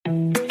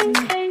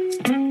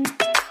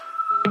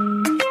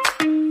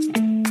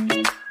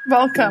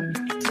Welcome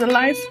to the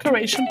Life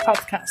Curation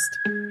Podcast.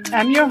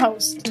 I'm your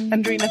host,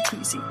 Andrina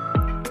Tisi.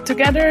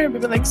 Together, we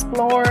will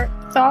explore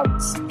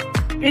thoughts,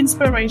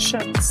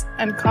 inspirations,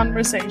 and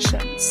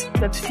conversations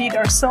that feed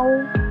our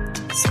soul,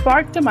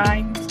 spark the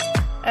mind,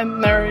 and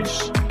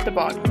nourish the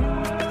body.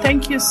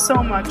 Thank you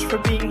so much for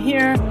being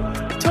here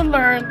to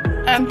learn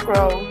and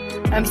grow,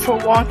 and for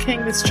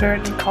walking this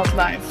journey called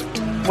life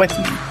with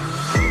me.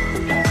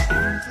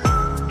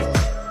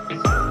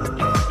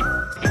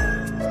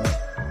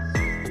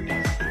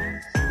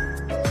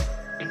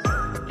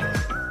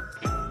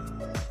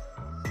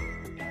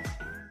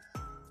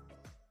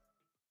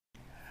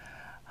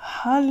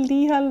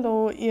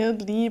 Hallihallo, ihr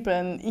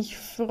Lieben. Ich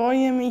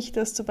freue mich,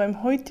 dass du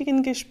beim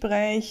heutigen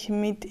Gespräch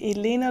mit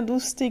Elena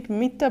Lustig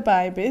mit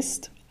dabei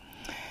bist.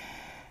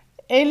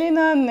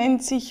 Elena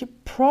nennt sich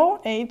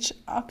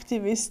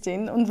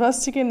Pro-Age-Aktivistin und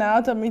was sie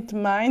genau damit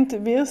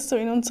meint, wirst du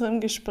in unserem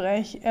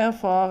Gespräch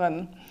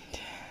erfahren.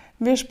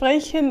 Wir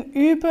sprechen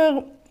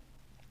über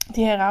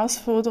die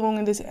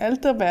Herausforderungen des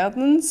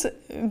Älterwerdens,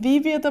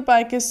 wie wir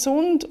dabei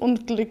gesund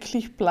und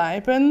glücklich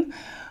bleiben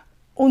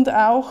und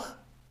auch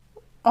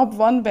ab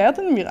wann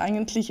werden wir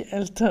eigentlich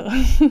älter?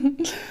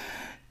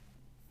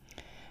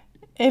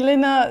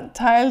 Elena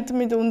teilt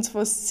mit uns,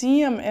 was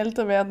sie am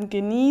Älterwerden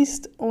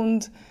genießt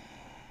und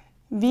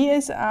wie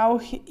es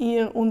auch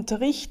ihr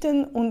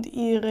Unterrichten und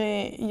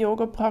ihre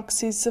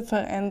Yoga-Praxis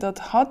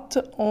verändert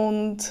hat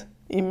und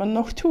immer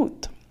noch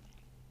tut.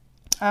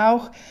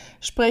 Auch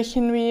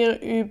sprechen wir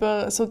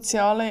über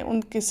soziale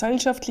und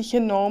gesellschaftliche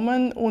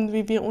Normen und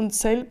wie wir uns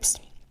selbst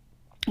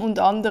und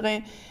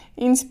andere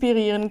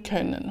inspirieren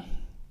können.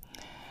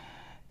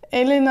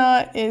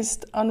 Elena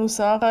ist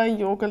Anusara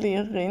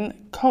Yogalehrerin,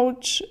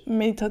 Coach,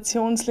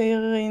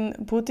 Meditationslehrerin,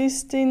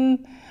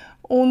 Buddhistin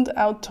und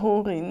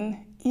Autorin.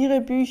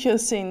 Ihre Bücher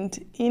sind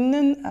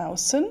Innen,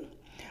 Außen,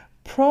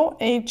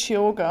 Pro-Age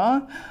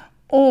Yoga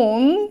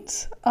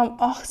und am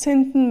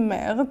 18.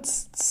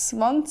 März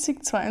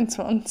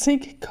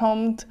 2022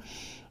 kommt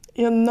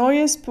ihr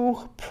neues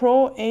Buch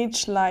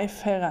Pro-Age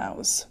Life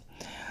heraus.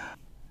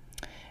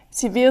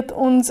 Sie wird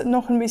uns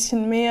noch ein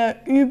bisschen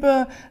mehr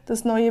über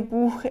das neue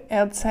Buch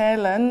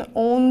erzählen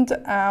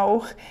und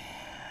auch,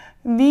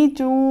 wie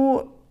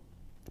du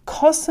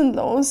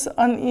kostenlos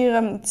an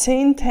ihrem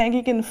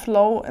 10-tägigen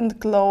Flow and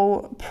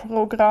Glow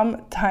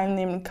Programm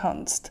teilnehmen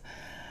kannst.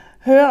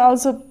 Hör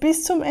also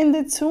bis zum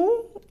Ende zu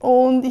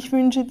und ich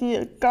wünsche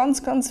dir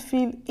ganz, ganz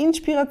viel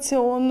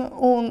Inspiration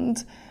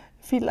und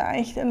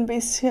vielleicht ein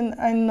bisschen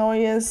ein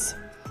neues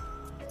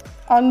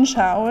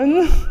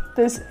Anschauen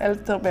des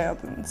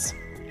Älterwerdens.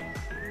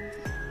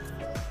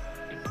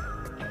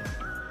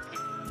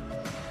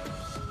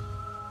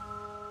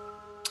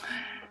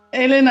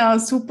 Elena,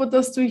 super,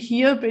 dass du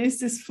hier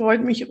bist. Es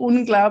freut mich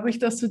unglaublich,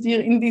 dass du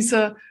dir in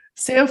dieser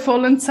sehr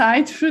vollen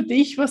Zeit für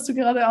dich, was du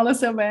gerade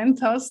alles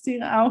erwähnt hast,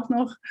 dir auch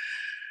noch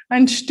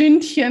ein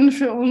Stündchen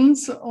für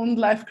uns und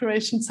Life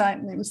Curation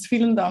Zeit nimmst.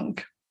 Vielen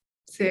Dank.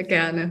 Sehr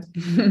gerne.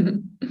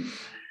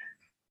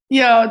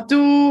 Ja,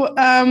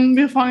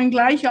 wir fangen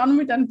gleich an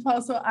mit ein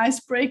paar so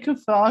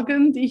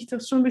Icebreaker-Fragen, die ich doch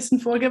schon ein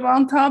bisschen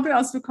vorgewarnt habe.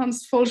 Also du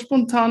kannst voll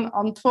spontan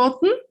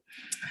antworten.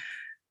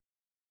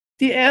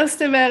 Die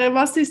erste wäre,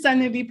 was ist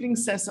deine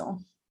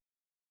Lieblingssaison?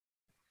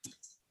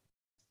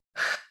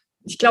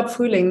 Ich glaube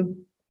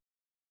Frühling.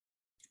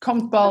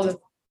 Kommt bald.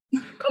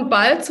 Kommt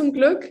bald zum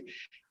Glück.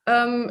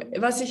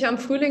 Was ich am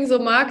Frühling so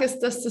mag,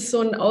 ist, dass das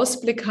so einen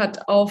Ausblick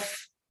hat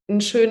auf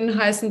einen schönen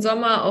heißen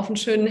Sommer, auf einen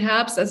schönen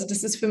Herbst. Also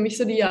das ist für mich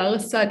so die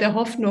Jahreszeit der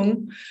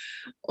Hoffnung.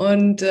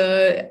 Und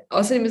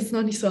außerdem ist es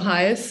noch nicht so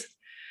heiß.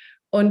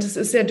 Und es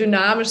ist sehr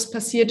dynamisch, es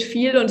passiert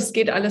viel und es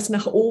geht alles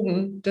nach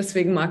oben.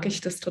 Deswegen mag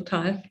ich das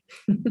total.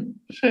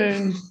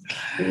 Schön.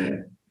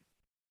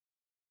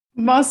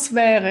 Was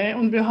wäre,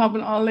 und wir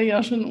haben alle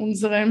ja schon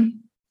unsere,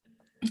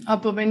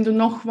 aber wenn du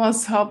noch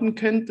was haben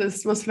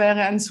könntest, was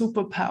wäre ein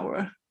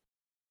Superpower?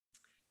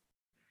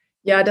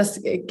 Ja,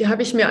 das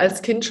habe ich mir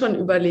als Kind schon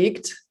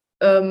überlegt.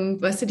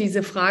 Weißt du,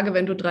 diese Frage,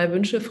 wenn du 3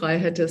 Wünsche frei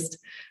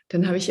hättest,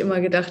 dann habe ich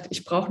immer gedacht,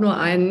 ich brauche nur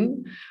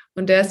einen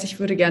und der ist,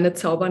 ich würde gerne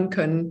zaubern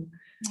können.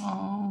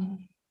 Oh.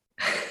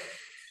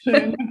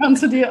 Schön, dann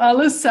kannst du dir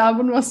alles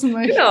zaubern, was du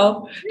möchtest.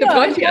 Genau, da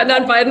brauche ich die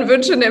anderen beiden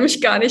Wünsche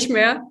nämlich gar nicht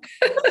mehr.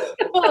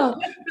 Oh,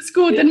 ist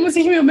gut, den muss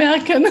ich mir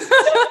merken.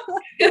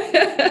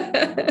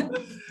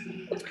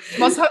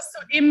 Was hast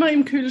du immer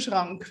im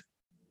Kühlschrank?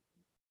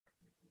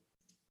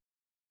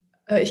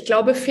 Ich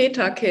glaube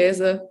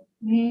Feta-Käse.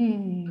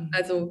 Mm.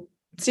 Also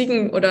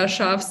Ziegen- oder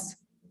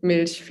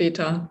Schafsmilch,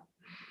 Feta.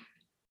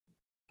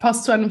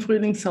 Passt zu einem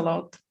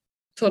Frühlingssalat.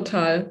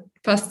 Total.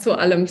 Passt zu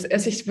allem. Das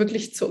esse ich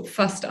wirklich zu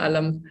fast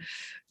allem.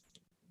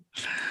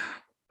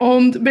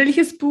 Und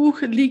welches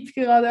Buch liegt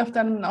gerade auf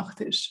deinem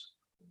Nachttisch?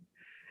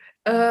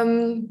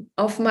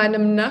 Auf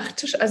meinem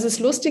Nachttisch, also das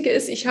Lustige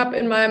ist, ich habe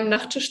in meinem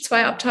Nachttisch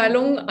 2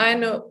 Abteilungen.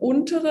 Eine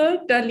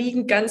untere, da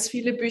liegen ganz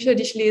viele Bücher,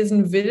 die ich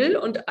lesen will,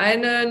 und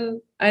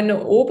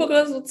eine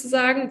obere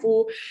sozusagen,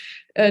 wo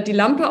die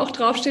Lampe auch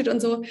draufsteht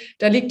und so.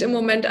 Da liegt im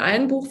Moment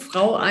ein Buch,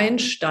 Frau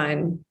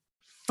Einstein.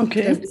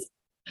 Okay.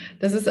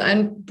 Das ist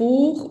ein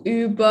Buch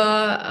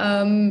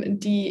über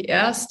die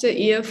erste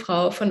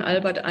Ehefrau von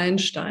Albert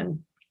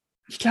Einstein.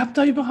 Ich glaube,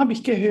 darüber habe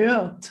ich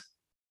gehört.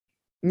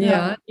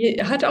 Ja,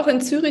 die hat auch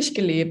in Zürich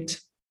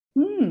gelebt.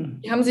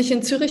 Hm. Die haben sich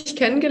in Zürich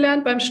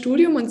kennengelernt beim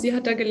Studium und sie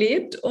hat da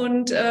gelebt.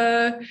 Und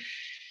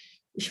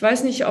ich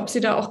weiß nicht, ob sie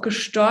da auch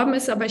gestorben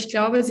ist, aber ich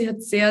glaube, sie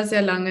hat sehr,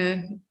 sehr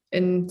lange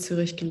in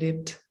Zürich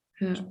gelebt.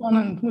 Ja.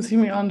 Spannend, muss ich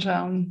mir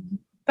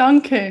anschauen.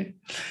 Danke.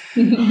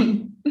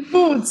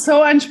 Gut,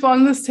 so ein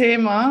spannendes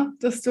Thema,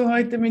 das du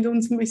heute mit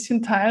uns ein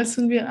bisschen teilst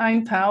und wir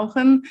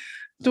eintauchen.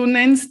 Du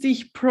nennst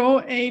dich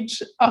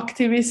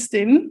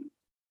Pro-Age-Aktivistin.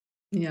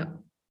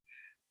 Ja.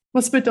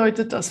 Was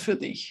bedeutet das für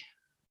dich?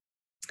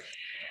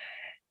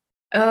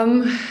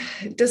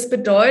 Das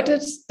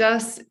bedeutet,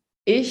 dass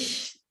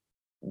ich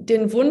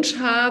den Wunsch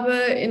habe,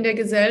 in der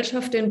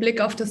Gesellschaft den Blick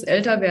auf das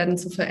Älterwerden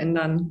zu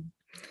verändern.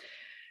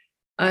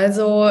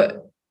 Also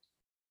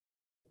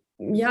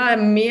ja,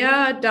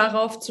 mehr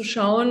darauf zu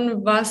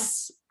schauen,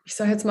 was, ich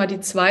sage jetzt mal, die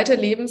zweite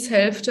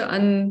Lebenshälfte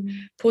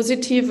an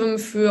Positivem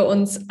für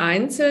uns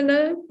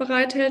Einzelne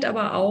bereithält,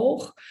 aber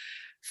auch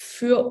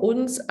für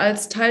uns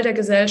als Teil der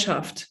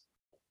Gesellschaft.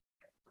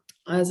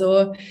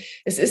 Also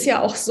es ist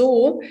ja auch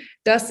so,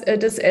 dass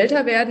das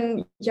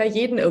Älterwerden ja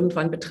jeden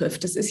irgendwann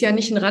betrifft. Das ist ja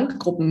nicht ein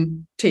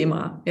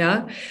Randgruppenthema,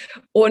 ja.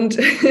 Und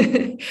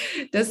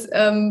das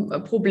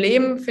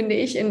Problem, finde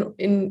ich,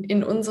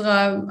 in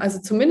unserer,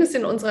 also zumindest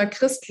in unserer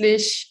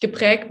christlich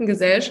geprägten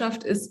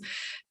Gesellschaft ist,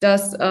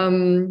 dass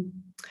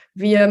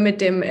wir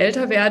mit dem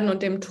Älterwerden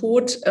und dem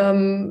Tod so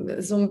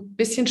ein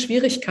bisschen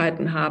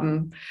Schwierigkeiten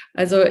haben.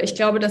 Also ich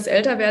glaube, das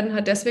Älterwerden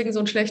hat deswegen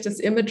so ein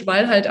schlechtes Image,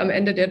 weil halt am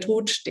Ende der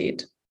Tod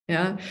steht.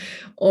 Ja,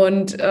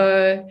 und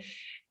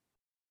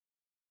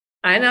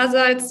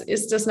einerseits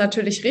ist das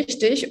natürlich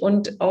richtig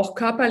und auch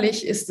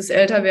körperlich ist das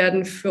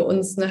Älterwerden für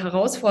uns eine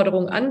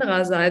Herausforderung.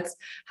 Andererseits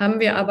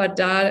haben wir aber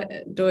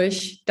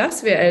dadurch,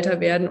 dass wir älter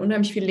werden,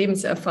 unheimlich viel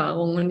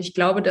Lebenserfahrung. Und ich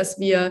glaube, dass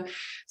wir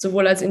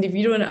sowohl als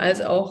Individuen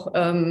als auch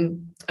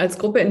als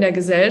Gruppe in der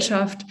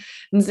Gesellschaft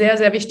eine sehr,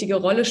 sehr wichtige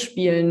Rolle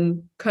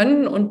spielen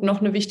können und noch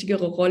eine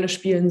wichtigere Rolle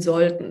spielen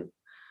sollten.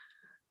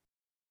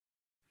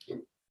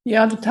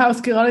 Ja, du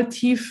tauchst gerade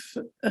tief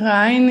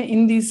rein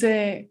in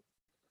diese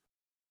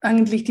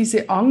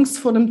Angst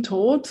vor dem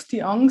Tod,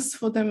 die Angst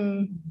vor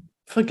dem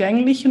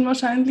Vergänglichen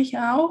wahrscheinlich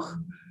auch,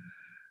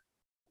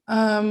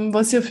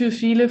 was ja für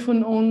viele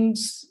von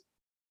uns,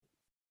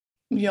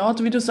 ja,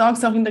 wie du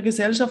sagst, auch in der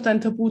Gesellschaft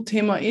ein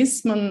Tabuthema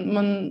ist.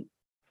 Man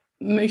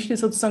möchte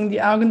sozusagen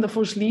die Augen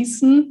davor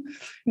schließen.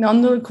 In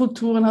anderen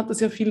Kulturen hat das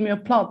ja viel mehr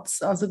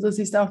Platz. Also das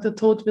ist auch, der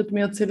Tod wird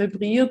mehr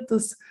zelebriert,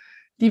 dass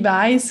die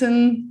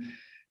Weisen,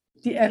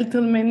 die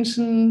älteren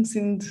Menschen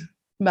sind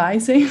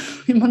weise,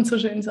 wie man so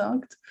schön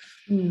sagt.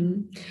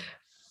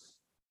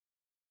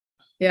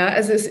 Ja,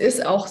 also es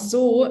ist auch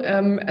so,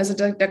 also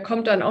da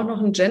kommt dann auch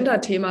noch ein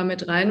Gender-Thema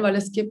mit rein, weil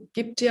es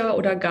gibt ja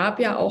oder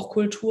gab ja auch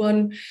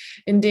Kulturen,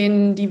 in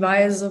denen die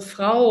weise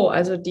Frau,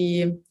 also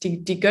die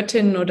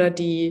Göttin oder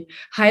die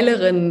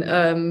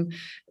Heilerin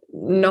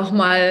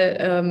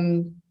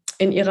nochmal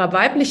in ihrer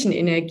weiblichen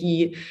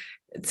Energie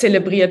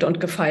zelebriert und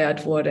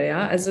gefeiert wurde.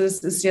 Ja, also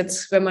es ist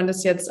jetzt, wenn man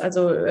das jetzt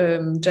also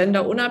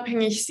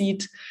genderunabhängig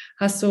sieht,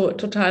 hast du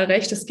total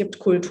recht. Es gibt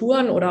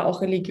Kulturen oder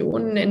auch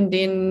Religionen, in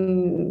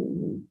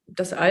denen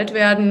das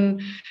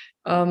Altwerden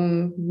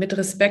mit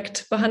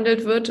Respekt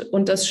behandelt wird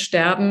und das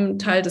Sterben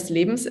Teil des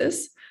Lebens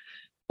ist.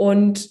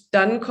 Und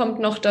dann kommt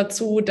noch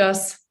dazu,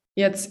 dass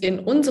jetzt in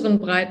unseren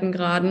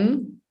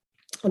Breitengraden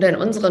oder in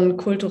unseren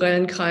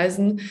kulturellen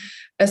Kreisen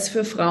es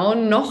für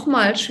Frauen noch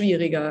mal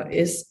schwieriger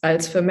ist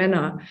als für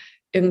Männer,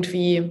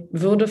 irgendwie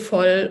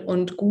würdevoll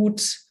und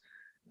gut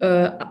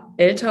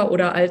älter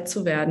oder alt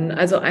zu werden.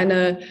 Also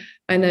eine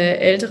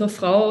ältere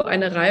Frau,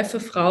 eine reife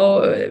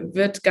Frau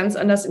wird ganz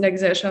anders in der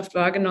Gesellschaft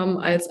wahrgenommen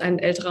als ein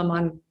älterer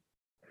Mann.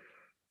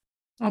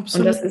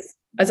 Absolut. Und das ist,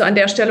 also an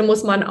der Stelle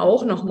muss man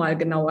auch noch mal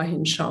genauer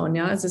hinschauen.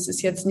 Ja? Also es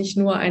ist jetzt nicht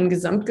nur ein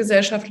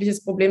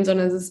gesamtgesellschaftliches Problem,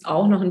 sondern es ist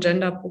auch noch ein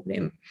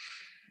Genderproblem.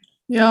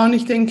 Ja, und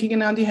ich denke,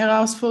 genau die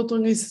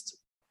Herausforderung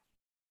ist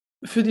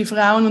für die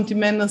Frauen und die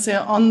Männer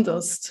sehr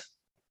anders.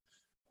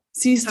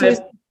 Siehst du es?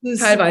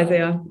 Teilweise,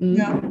 ja.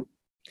 Ja.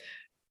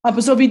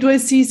 Aber so wie du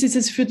es siehst, ist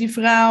es für die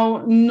Frau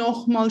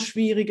noch mal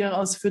schwieriger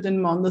als für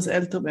den Mann, das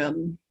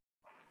Älterwerden.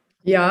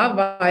 Ja,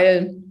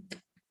 weil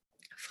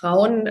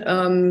Frauen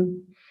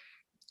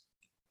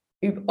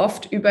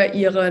oft über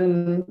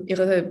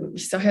ihre,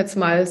 ich sage jetzt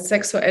mal,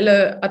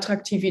 sexuelle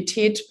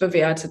Attraktivität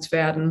bewertet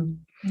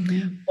werden.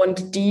 Mhm.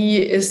 Und die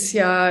ist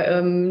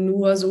ja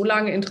nur so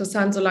lange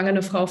interessant, solange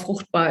eine Frau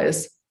fruchtbar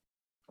ist.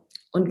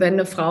 Und wenn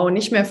eine Frau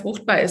nicht mehr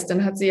fruchtbar ist,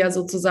 dann hat sie ja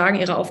sozusagen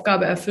ihre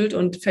Aufgabe erfüllt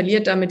und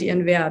verliert damit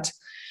ihren Wert.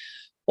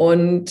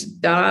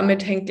 Und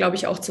damit hängt, glaube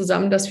ich, auch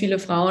zusammen, dass viele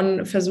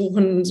Frauen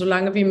versuchen, so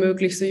lange wie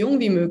möglich, so jung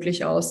wie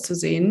möglich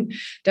auszusehen,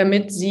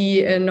 damit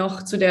sie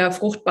noch zu der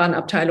fruchtbaren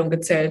Abteilung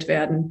gezählt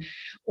werden.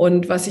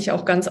 Und was ich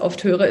auch ganz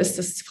oft höre, ist,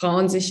 dass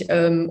Frauen sich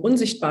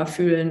unsichtbar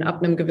fühlen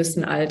ab einem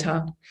gewissen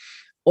Alter.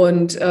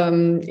 Und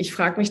ich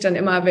frage mich dann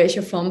immer,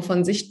 welche Form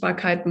von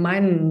Sichtbarkeit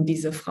meinen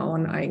diese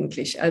Frauen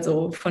eigentlich?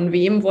 Also von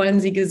wem wollen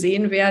sie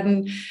gesehen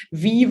werden?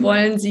 Wie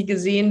wollen sie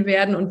gesehen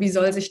werden? Und wie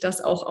soll sich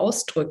das auch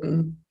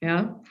ausdrücken?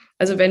 Ja,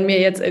 also wenn mir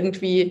jetzt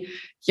irgendwie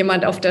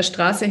jemand auf der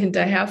Straße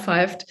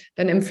hinterherpfeift,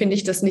 dann empfinde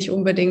ich das nicht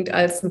unbedingt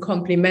als ein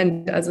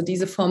Kompliment. Also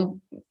diese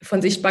Form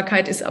von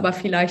Sichtbarkeit ist aber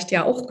vielleicht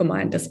ja auch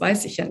gemeint. Das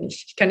weiß ich ja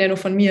nicht. Ich kann ja nur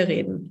von mir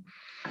reden.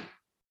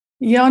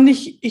 Ja, und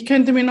ich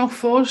könnte mir noch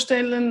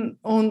vorstellen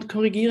und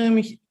korrigiere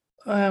mich,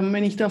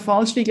 wenn ich da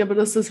falsch liege, aber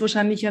dass das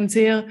wahrscheinlich ein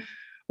sehr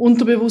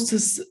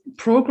unterbewusstes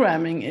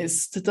Programming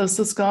ist, dass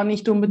das gar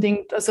nicht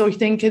unbedingt, also ich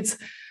denke jetzt,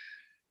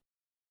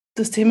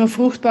 das Thema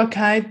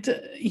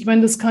Fruchtbarkeit, ich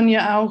meine, das kann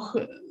ja auch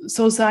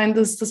so sein,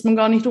 dass man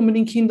gar nicht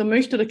unbedingt Kinder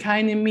möchte oder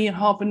keine mehr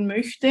haben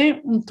möchte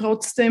und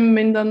trotzdem,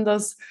 wenn dann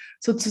das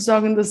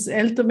sozusagen das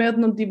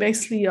Älterwerden und die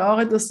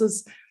Wechseljahre, dass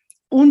das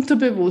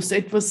unterbewusst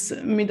etwas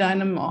mit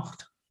einem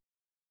macht.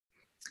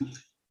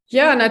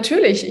 Ja,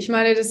 natürlich. Ich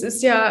meine, das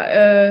ist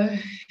ja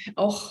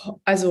auch,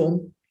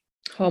 also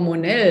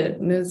hormonell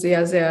eine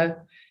sehr,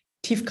 sehr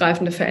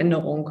tiefgreifende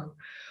Veränderung.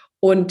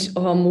 Und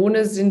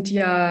Hormone sind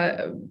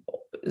ja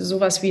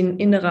sowas wie ein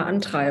innerer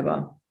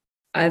Antreiber.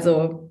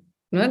 Also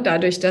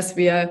dadurch, dass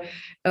wir,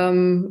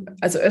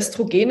 also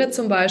Östrogene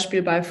zum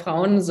Beispiel bei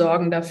Frauen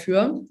sorgen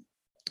dafür,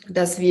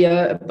 dass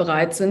wir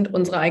bereit sind,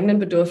 unsere eigenen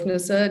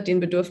Bedürfnisse den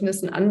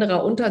Bedürfnissen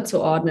anderer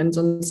unterzuordnen.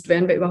 Sonst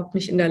wären wir überhaupt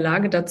nicht in der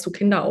Lage dazu,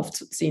 Kinder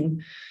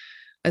aufzuziehen.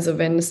 Also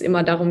wenn es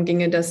immer darum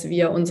ginge, dass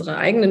wir unsere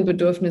eigenen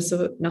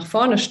Bedürfnisse nach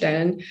vorne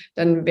stellen,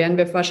 dann wären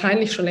wir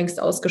wahrscheinlich schon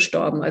längst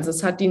ausgestorben. Also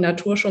es hat die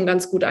Natur schon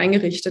ganz gut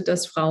eingerichtet,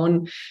 dass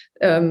Frauen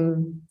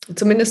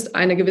zumindest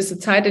eine gewisse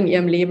Zeit in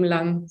ihrem Leben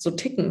lang so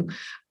ticken.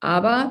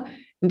 Aber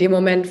in dem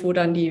Moment, wo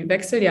dann die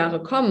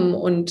Wechseljahre kommen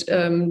und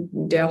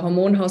der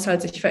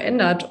Hormonhaushalt sich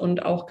verändert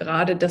und auch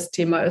gerade das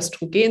Thema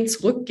Östrogen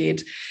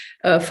zurückgeht,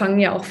 fangen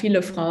ja auch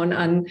viele Frauen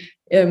an,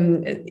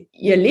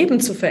 ihr Leben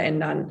zu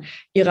verändern,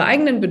 ihre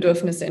eigenen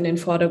Bedürfnisse in den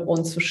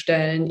Vordergrund zu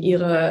stellen,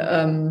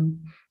 ihre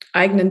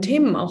eigenen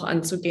Themen auch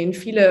anzugehen.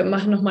 Viele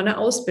machen nochmal eine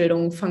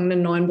Ausbildung, fangen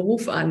einen neuen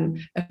Beruf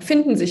an,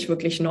 erfinden sich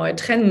wirklich neu,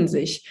 trennen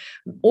sich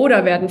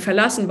oder werden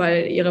verlassen,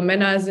 weil ihre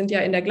Männer sind ja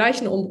in der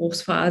gleichen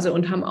Umbruchsphase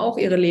und haben auch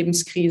ihre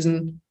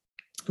Lebenskrisen.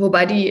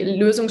 Wobei die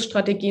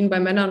Lösungsstrategien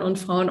bei Männern und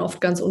Frauen oft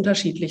ganz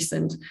unterschiedlich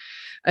sind.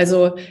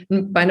 Also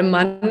bei einem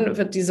Mann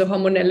wird diese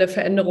hormonelle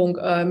Veränderung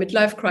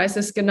Midlife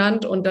Crisis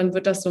genannt und dann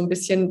wird das so ein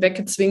bisschen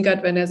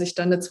weggezwinkert, wenn er sich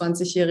dann eine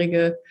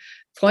 20-jährige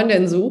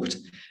Freundin sucht.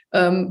 Bei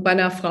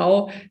einer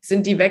Frau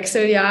sind die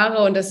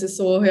Wechseljahre und das ist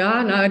so,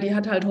 ja, die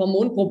hat halt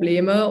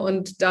Hormonprobleme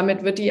und damit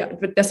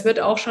das wird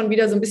auch schon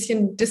wieder so ein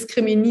bisschen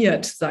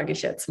diskriminiert, sage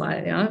ich jetzt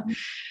mal, ja.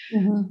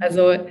 Mhm.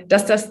 Also,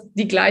 dass das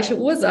die gleiche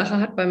Ursache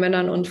hat bei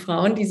Männern und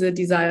Frauen,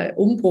 dieser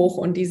Umbruch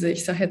und diese,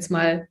 ich sage jetzt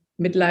mal,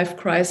 Midlife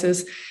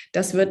Crisis,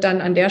 das wird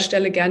dann an der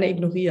Stelle gerne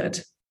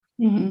ignoriert.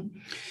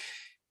 Mhm.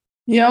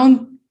 Ja,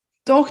 und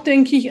doch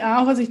denke ich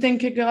auch, also ich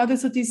denke gerade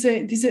so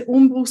diese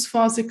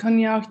Umbruchsphase kann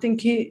ja auch, ich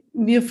denke,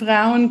 wir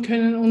Frauen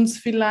können uns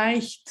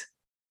vielleicht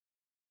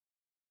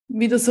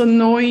wieder so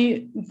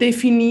neu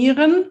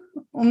definieren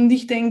und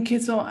ich denke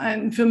so,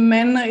 für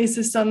Männer ist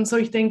es dann so,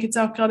 ich denke jetzt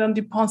auch gerade an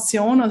die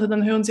Passion, also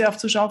dann hören sie auf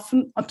zu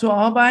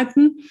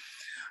arbeiten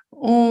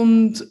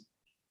und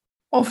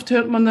oft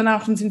hört man dann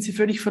auch, dann sind sie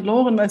völlig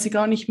verloren, weil sie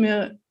gar nicht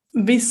mehr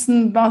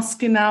wissen, was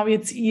genau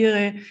jetzt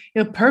ihr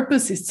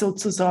Purpose ist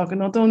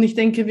sozusagen, oder? Und ich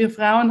denke, wir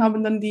Frauen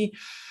haben dann viel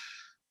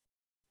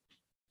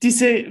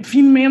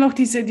mehr noch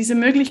diese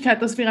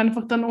Möglichkeit, dass wir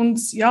einfach dann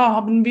uns, ja,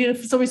 haben wir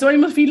sowieso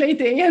immer viele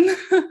Ideen.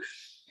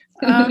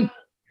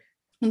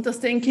 Und das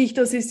denke ich,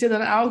 das ist ja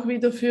dann auch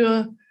wieder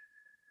für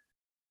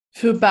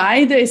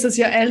beide, ist das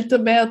ja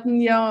älter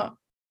werden ja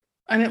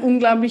eine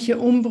unglaubliche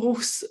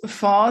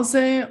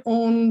Umbruchsphase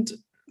und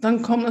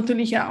dann kommt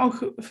natürlich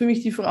auch für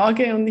mich die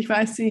Frage, und ich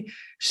weiß, sie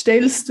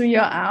stellst du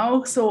ja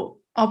auch,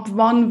 so ab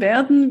wann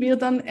werden wir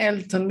dann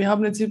Eltern? Wir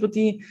haben jetzt über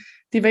die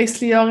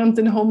Wechseljahre und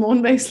den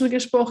Hormonwechsel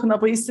gesprochen,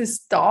 aber ist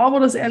es da, wo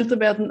das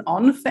Älterwerden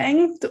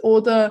anfängt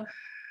oder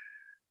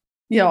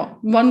ja,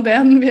 wann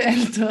werden wir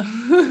älter?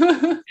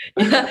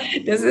 Ja,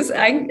 das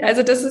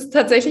ist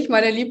tatsächlich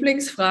meine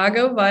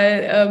Lieblingsfrage,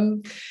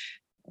 weil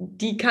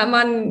die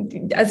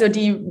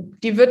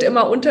wird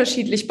immer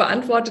unterschiedlich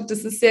beantwortet.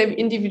 Das ist sehr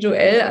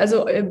individuell.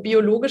 Also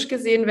biologisch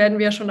gesehen werden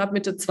wir schon ab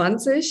Mitte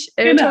 20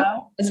 älter.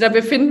 Genau. Also da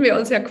befinden wir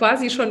uns ja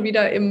quasi schon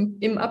wieder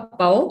im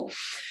Abbau.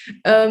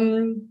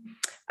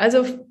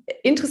 Also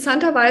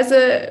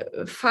interessanterweise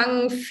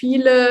fangen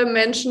viele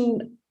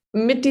Menschen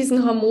mit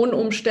diesen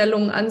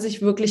Hormonumstellungen an,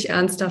 sich wirklich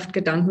ernsthaft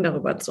Gedanken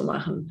darüber zu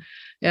machen.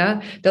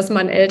 Ja, dass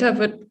man älter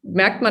wird,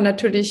 merkt man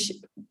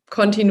natürlich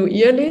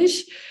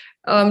kontinuierlich.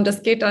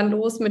 Das geht dann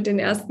los mit den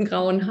ersten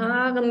grauen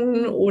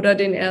Haaren oder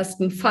den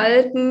ersten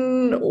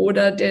Falten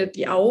oder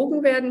die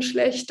Augen werden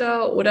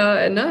schlechter oder,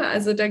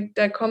 also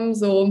da kommen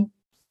so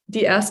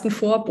die ersten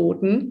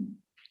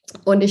Vorboten.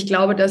 Und ich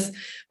glaube, dass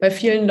bei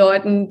vielen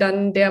Leuten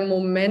dann der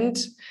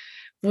Moment,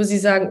 wo sie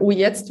sagen, oh,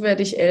 jetzt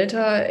werde ich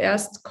älter,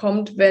 erst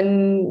kommt,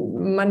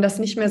 wenn man das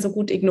nicht mehr so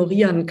gut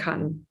ignorieren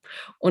kann.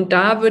 Und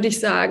da würde ich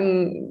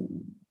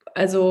sagen,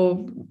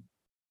 also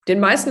den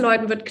meisten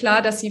Leuten wird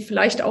klar, dass sie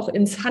vielleicht auch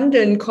ins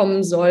Handeln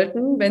kommen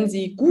sollten, wenn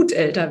sie gut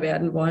älter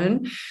werden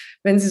wollen,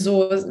 wenn sie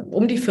so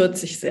um die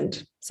 40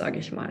 sind, sage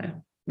ich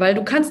mal. Weil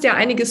du kannst ja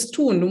einiges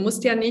tun. Du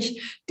musst ja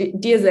nicht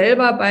dir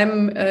selber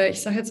beim,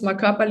 ich sage jetzt mal,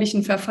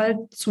 körperlichen Verfall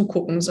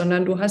zugucken,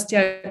 sondern du hast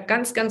ja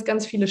ganz, ganz,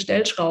 ganz viele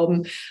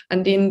Stellschrauben,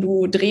 an denen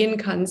du drehen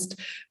kannst,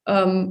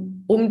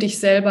 um dich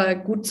selber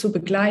gut zu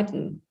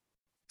begleiten.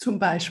 Zum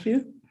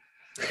Beispiel?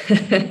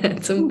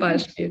 Zum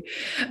Beispiel.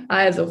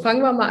 Also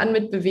fangen wir mal an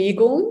mit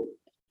Bewegung.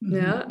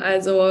 Ja,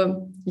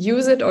 also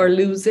use it or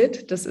lose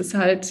it. Das ist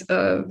halt,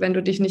 wenn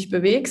du dich nicht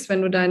bewegst,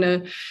 wenn du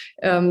deine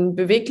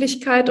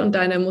Beweglichkeit und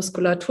deine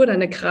Muskulatur,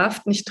 deine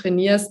Kraft nicht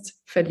trainierst,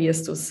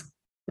 verlierst du es.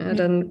 Ja,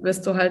 dann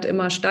wirst du halt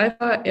immer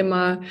steifer,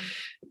 immer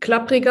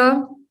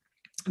klappriger.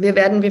 Wir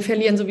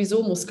verlieren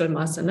sowieso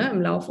Muskelmasse, ne,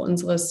 im Laufe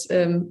unseres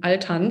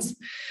Alterns.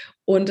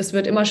 Und es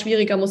wird immer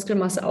schwieriger,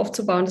 Muskelmasse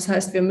aufzubauen. Das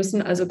heißt, wir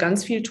müssen also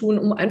ganz viel tun,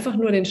 um einfach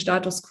nur den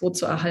Status quo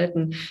zu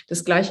erhalten.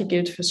 Das Gleiche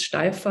gilt fürs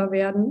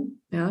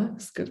Steifverwerden. Ja,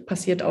 das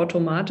passiert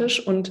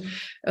automatisch. Und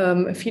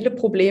viele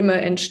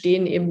Probleme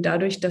entstehen eben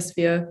dadurch, dass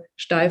wir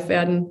steif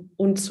werden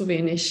und zu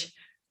wenig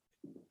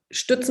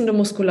stützende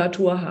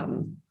Muskulatur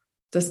haben.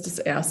 Das ist das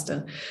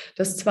Erste.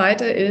 Das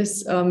Zweite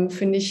ist,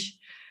 finde ich,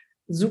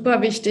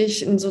 super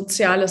wichtig, ein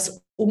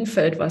soziales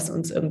Umfeld, was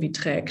uns irgendwie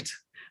trägt.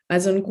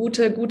 Also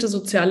gute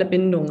soziale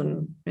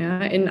Bindungen,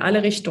 ja, in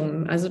alle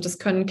Richtungen. Also das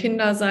können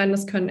Kinder sein,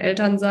 das können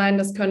Eltern sein,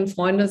 das können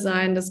Freunde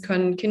sein, das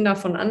können Kinder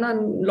von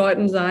anderen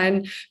Leuten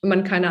sein, wenn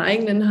man keine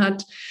eigenen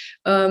hat.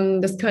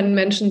 Das können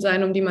Menschen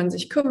sein, um die man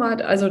sich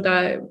kümmert. Also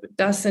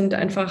das sind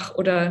einfach,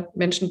 oder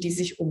Menschen, die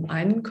sich um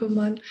einen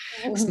kümmern.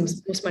 Das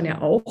muss man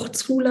ja auch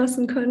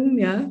zulassen können,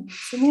 ja.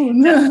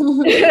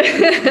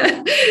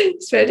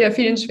 Das fällt ja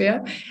vielen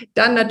schwer.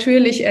 Dann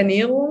natürlich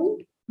Ernährung.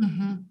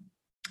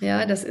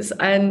 Ja, das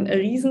ist ein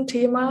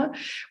Riesenthema.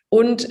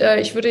 Und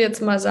ich würde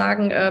jetzt mal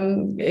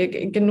sagen,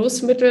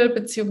 Genussmittel,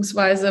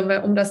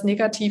 beziehungsweise, um das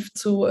negativ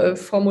zu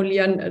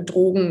formulieren,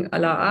 Drogen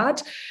aller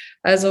Art.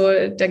 Also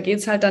da geht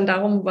es halt dann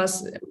darum,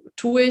 was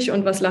tue ich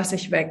und was lasse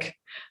ich weg.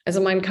 Also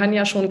man kann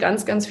ja schon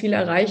ganz, ganz viel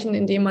erreichen,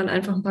 indem man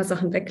einfach ein paar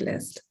Sachen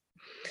weglässt.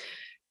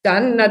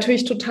 Dann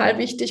natürlich total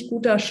wichtig,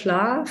 guter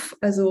Schlaf,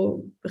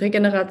 also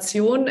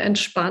Regeneration,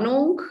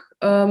 Entspannung.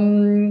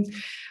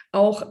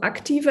 Auch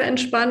aktive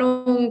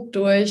Entspannung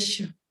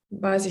durch,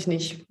 weiß ich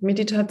nicht,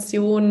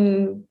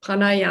 Meditation,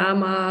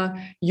 Pranayama,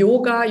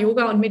 Yoga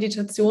und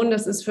Meditation,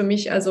 das ist für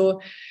mich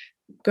also,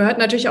 gehört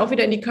natürlich auch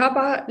wieder in die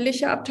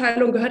körperliche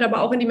Abteilung, gehört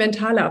aber auch in die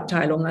mentale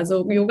Abteilung.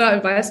 Also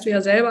Yoga, weißt du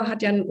ja selber,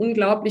 hat ja eine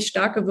unglaublich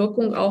starke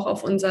Wirkung auch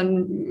auf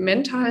unseren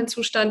mentalen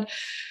Zustand,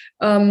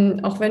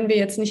 auch wenn wir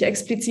jetzt nicht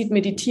explizit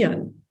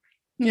meditieren.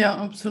 Ja,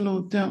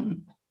 absolut, ja.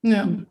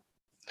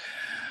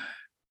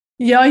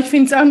 Ja, ich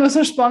finde es auch nur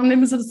so spannend,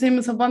 immer so das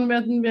Thema, so wann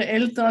werden wir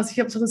älter? Also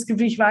ich habe so das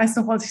Gefühl, ich weiß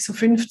noch, als ich so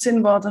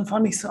 15 war, dann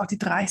fand ich so, die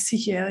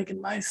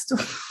 30-Jährigen, weißt du.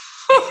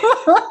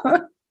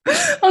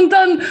 Und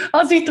dann,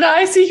 als ich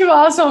 30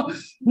 war, so,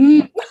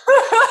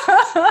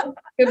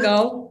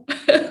 Genau.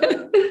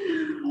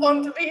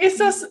 Und wie ist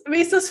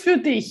das für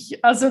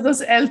dich, also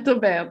das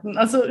Älterwerden?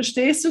 Also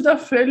stehst du da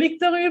völlig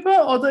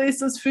darüber oder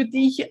ist das für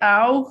dich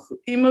auch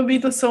immer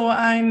wieder so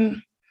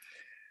ein...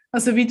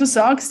 Also wie du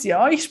sagst,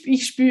 ja,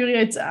 ich spüre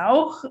jetzt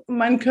auch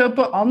meinen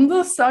Körper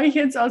anders, sage ich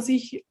jetzt, als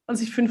ich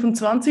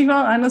 25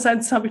 war.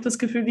 Einerseits habe ich das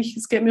Gefühl,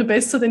 es geht mir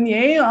besser denn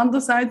je.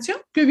 Andererseits, ja,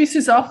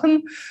 gewisse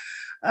Sachen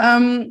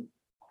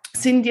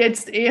sind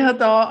jetzt eher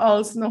da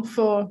als noch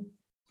vor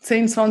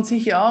 10,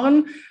 20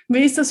 Jahren.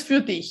 Wie ist das für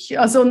dich?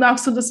 Also und auch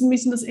so ein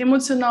bisschen das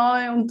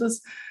Emotionale und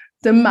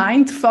der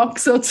Mindfuck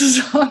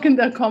sozusagen,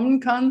 der kommen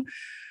kann.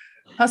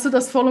 Hast du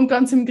das voll und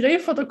ganz im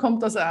Griff oder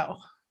kommt das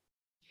auch?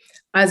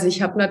 Also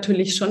ich habe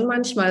natürlich schon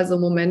manchmal so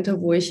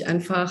Momente, wo ich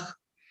einfach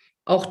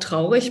auch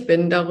traurig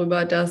bin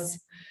darüber,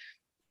 dass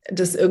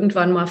das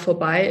irgendwann mal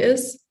vorbei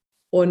ist.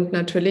 Und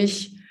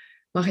natürlich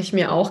mache ich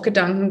mir auch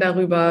Gedanken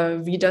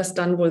darüber, wie das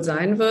dann wohl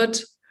sein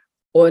wird.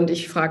 Und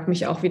ich frage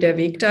mich auch, wie der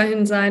Weg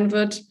dahin sein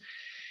wird.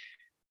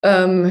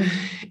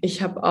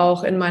 Ich habe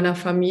auch in meiner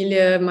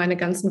Familie meine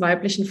ganzen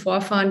weiblichen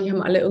Vorfahren, die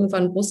haben alle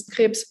irgendwann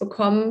Brustkrebs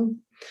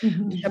bekommen.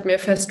 Ich habe mir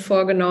fest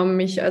vorgenommen,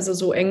 mich also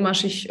so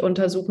engmaschig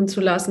untersuchen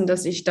zu lassen,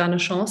 dass ich da eine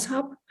Chance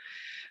habe.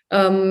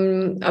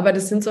 Aber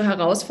das sind so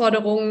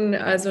Herausforderungen,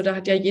 also da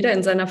hat ja jeder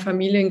in seiner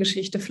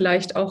Familiengeschichte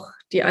vielleicht auch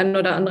die eine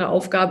oder andere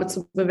Aufgabe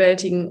zu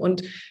bewältigen.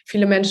 Und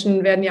viele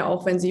Menschen werden ja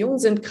auch, wenn sie jung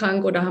sind,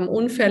 krank oder haben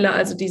Unfälle.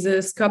 Also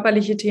dieses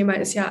körperliche Thema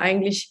ist ja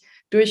eigentlich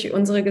durch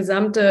unsere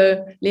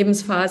gesamte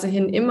Lebensphase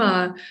hin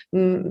immer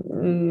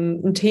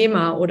ein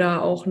Thema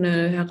oder auch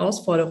eine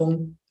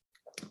Herausforderung.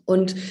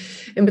 Und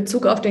in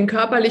Bezug auf den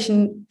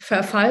körperlichen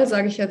Verfall,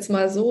 sage ich jetzt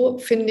mal so,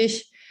 finde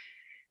ich,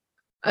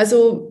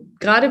 also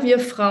gerade wir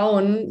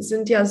Frauen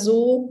sind ja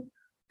so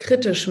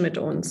kritisch mit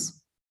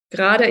uns.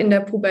 Gerade in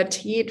der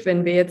Pubertät,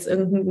 wenn wir jetzt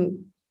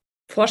irgendein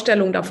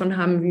Vorstellung davon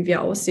haben, wie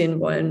wir aussehen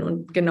wollen.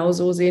 Und genau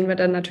so sehen wir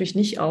dann natürlich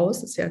nicht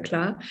aus, ist ja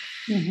klar.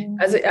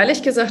 Also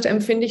ehrlich gesagt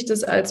empfinde ich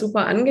das als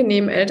super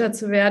angenehm, älter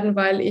zu werden,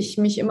 weil ich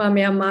mich immer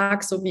mehr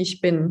mag, so wie ich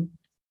bin.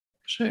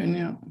 Schön,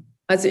 ja.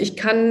 Also ich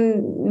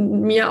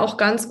kann mir auch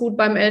ganz gut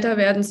beim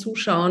Älterwerden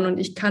zuschauen und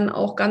ich kann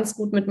auch ganz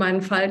gut mit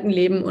meinen Falten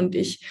leben und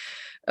ich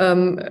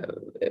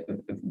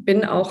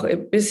bin auch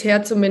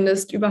bisher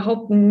zumindest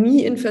überhaupt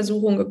nie in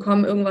Versuchung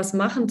gekommen, irgendwas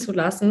machen zu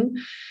lassen.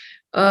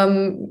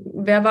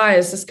 Wer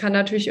weiß, es kann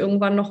natürlich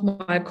irgendwann noch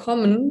mal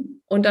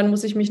kommen und dann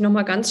muss ich mich noch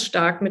mal ganz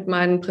stark mit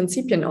meinen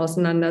Prinzipien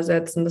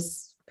auseinandersetzen.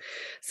 Das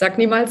sagt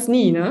niemals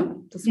nie, ne?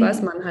 Das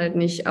weiß man halt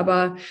nicht.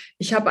 Aber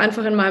ich habe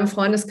einfach in meinem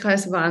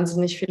Freundeskreis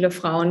wahnsinnig viele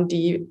Frauen,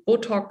 die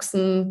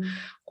Botoxen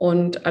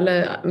und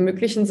alle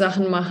möglichen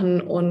Sachen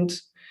machen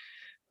und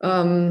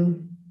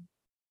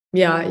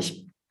ja,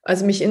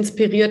 also mich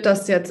inspiriert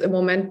das jetzt im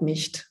Moment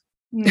nicht.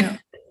 Ja.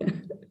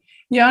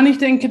 Ja, und ich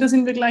denke, da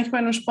sind wir gleich bei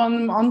einem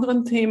spannenden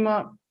anderen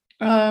Thema,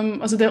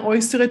 also der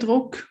äußere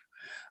Druck.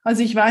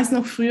 Also ich weiß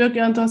noch früher,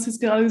 du hast jetzt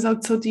gerade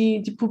gesagt, so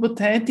die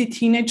Pubertät, die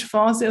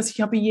Teenage-Phase, also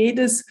ich habe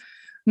jedes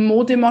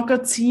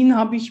Modemagazin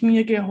habe ich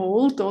mir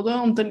geholt,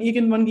 oder? Und dann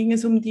irgendwann ging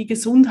es um die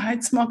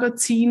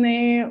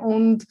Gesundheitsmagazine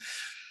und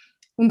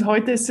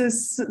heute ist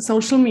es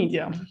Social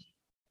Media.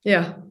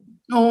 Ja.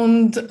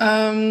 Und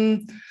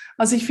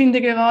also ich finde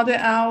gerade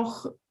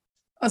auch,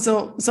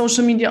 also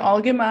Social Media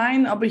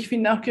allgemein, aber ich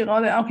finde auch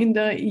gerade auch in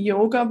der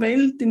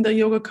Yoga-Welt, in der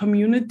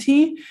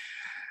Yoga-Community,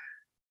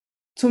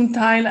 zum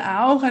Teil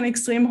auch ein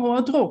extrem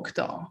hoher Druck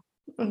da,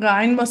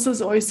 rein was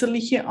das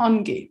Äußerliche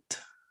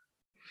angeht.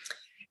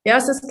 Ja,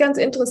 es ist ganz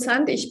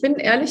interessant. Ich bin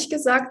ehrlich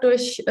gesagt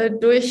durch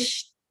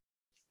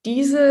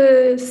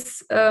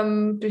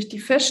durch die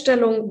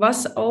Feststellung,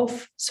 was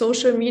auf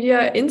Social Media,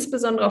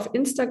 insbesondere auf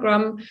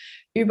Instagram,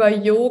 über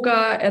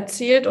Yoga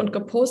erzählt und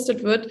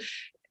gepostet wird,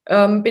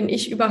 bin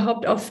ich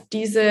überhaupt auf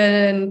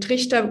diesen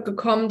Trichter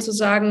gekommen, zu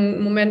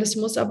sagen, Moment, es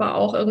muss aber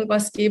auch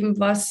irgendwas geben,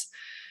 was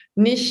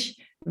nicht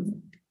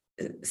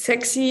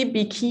sexy,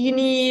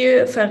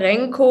 Bikini,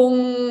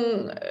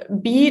 Verrenkung,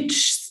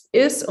 Beach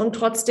ist und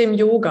trotzdem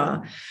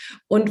Yoga.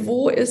 Und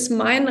wo ist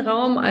mein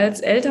Raum als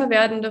älter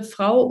werdende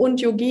Frau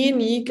und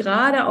Yogini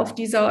gerade auf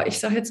dieser, ich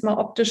sage jetzt mal,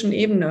 optischen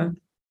Ebene?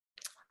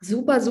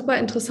 Super, super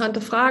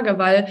interessante Frage,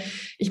 weil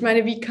ich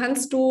meine, wie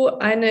kannst du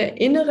eine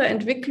innere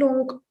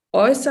Entwicklung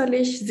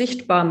äußerlich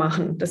sichtbar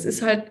machen? Das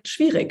ist halt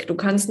schwierig. Du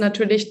kannst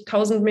natürlich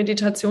 1000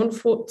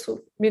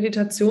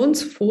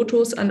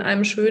 Meditationsfotos an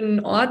einem schönen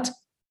Ort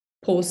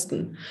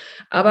posten.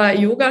 Aber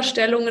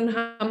Yoga-Stellungen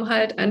haben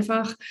halt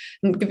einfach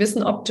einen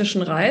gewissen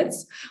optischen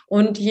Reiz.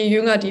 Und je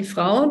jünger die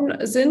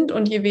Frauen sind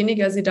und je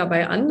weniger sie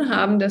dabei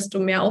anhaben, desto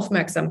mehr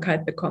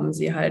Aufmerksamkeit bekommen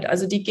sie halt.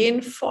 Also die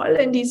gehen voll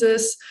in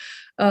dieses,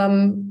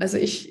 also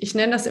ich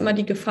nenne das immer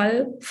die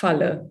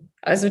Gefallfalle.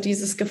 Also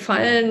dieses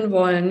Gefallen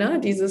wollen,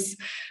 ne? Dieses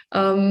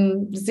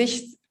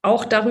sich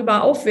auch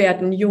darüber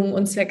aufwerten, jung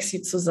und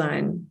sexy zu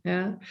sein.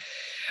 Ja?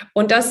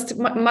 Und das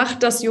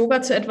macht das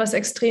Yoga zu etwas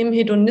extrem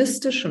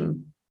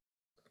Hedonistischem.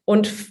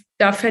 Und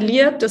da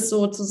verliert es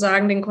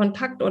sozusagen den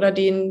Kontakt oder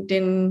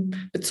den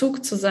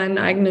Bezug zu seinen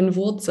eigenen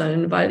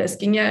Wurzeln, weil es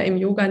ging ja im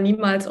Yoga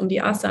niemals um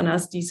die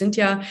Asanas. Die sind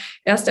ja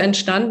erst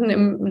entstanden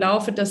im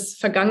Laufe des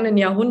vergangenen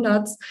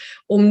Jahrhunderts,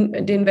 um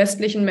den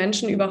westlichen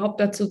Menschen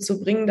überhaupt dazu zu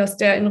bringen, dass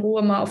der in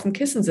Ruhe mal auf dem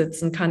Kissen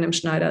sitzen kann im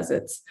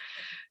Schneidersitz.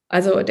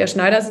 Also der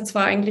Schneidersitz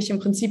war eigentlich im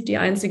Prinzip die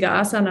einzige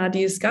Asana,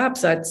 die es gab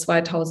seit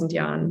 2000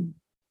 Jahren.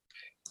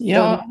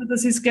 Ja,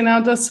 das ist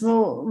genau das,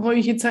 wo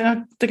ich jetzt,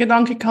 der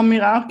Gedanke kam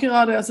mir auch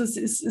gerade, also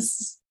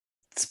es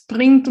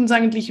bringt uns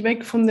eigentlich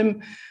weg von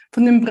dem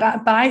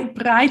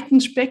breiten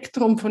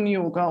Spektrum von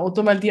Yoga,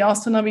 oder? Weil die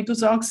Asana, wie du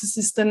sagst, es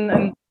ist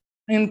ein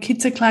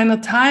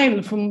klitzekleiner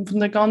Teil von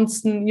der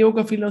ganzen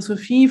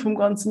Yoga-Philosophie, vom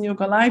ganzen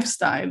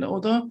Yoga-Lifestyle,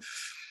 oder?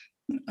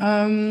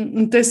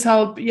 Und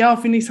deshalb, ja,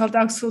 finde ich es halt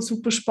auch so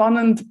super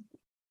spannend,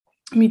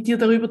 mit dir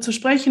darüber zu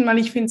sprechen, weil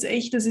ich finde es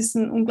echt, das ist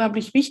ein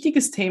unglaublich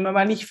wichtiges Thema,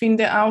 weil ich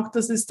finde auch,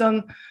 dass es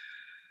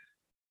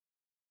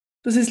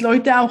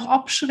Leute auch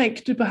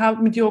abschreckt,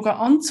 überhaupt mit Yoga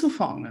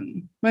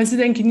anzufangen, weil sie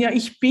denken, ja,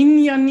 ich bin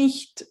ja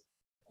nicht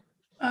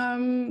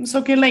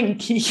so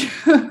gelenkig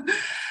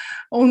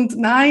und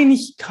nein,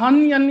 ich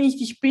kann ja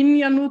nicht, ich bin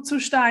ja nur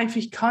zu steif,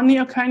 ich kann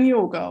ja kein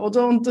Yoga,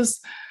 oder? Und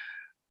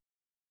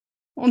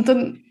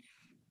dann,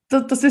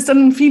 dass es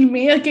dann viel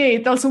mehr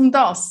geht als um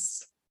das.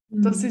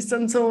 Das ist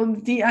dann so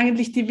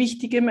eigentlich die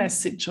wichtige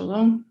Message,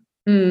 oder?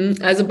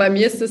 Also bei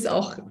mir ist es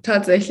auch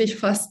tatsächlich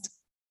fast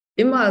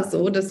immer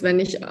so, dass wenn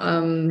ich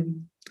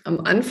am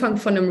Anfang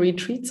von einem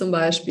Retreat zum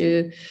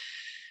Beispiel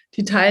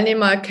die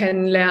Teilnehmer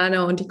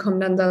kennenlerne und die kommen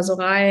dann da so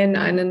rein,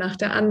 eine nach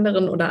der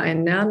anderen oder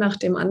ein nach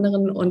dem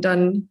anderen und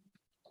dann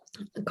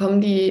kommen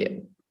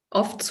die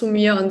oft zu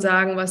mir und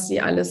sagen, was sie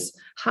alles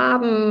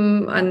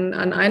haben an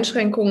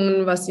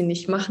Einschränkungen, was sie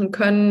nicht machen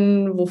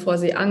können, wovor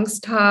sie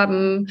Angst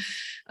haben.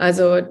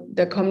 Also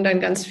da kommen dann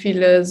ganz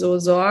viele so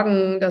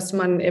Sorgen, dass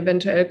man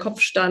eventuell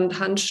Kopfstand,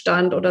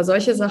 Handstand oder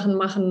solche Sachen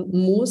machen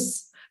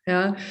muss.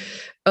 Ja,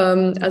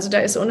 also da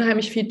ist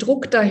unheimlich viel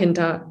Druck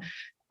dahinter.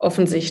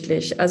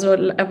 offensichtlich. Also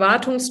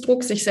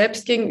Erwartungsdruck sich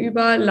selbst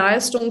gegenüber,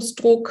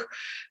 Leistungsdruck,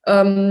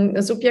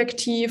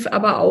 subjektiv,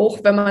 aber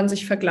auch, wenn man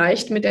sich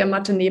vergleicht mit der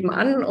Mathe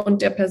nebenan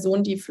und der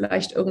Person, die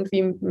vielleicht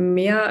irgendwie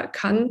mehr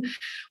kann.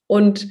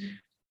 Und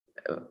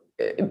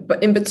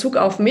in Bezug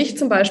auf mich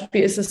zum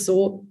Beispiel ist es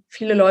so,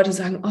 viele Leute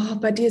sagen, oh,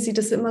 bei dir sieht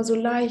es immer so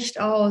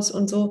leicht aus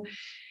und so.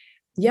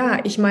 Ja,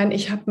 ich meine,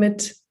 ich habe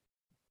mit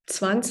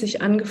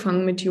 20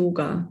 angefangen mit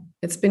Yoga.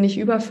 Jetzt bin ich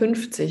über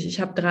 50.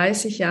 Ich habe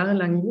 30 Jahre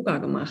lang Yoga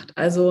gemacht.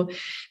 Also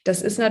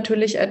das ist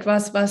natürlich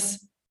etwas,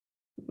 was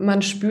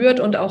man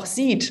spürt und auch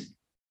sieht.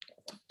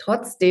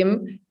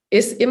 Trotzdem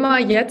ist immer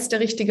jetzt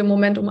der richtige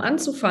Moment, um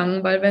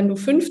anzufangen, weil wenn du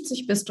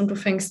 50 bist und du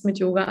fängst mit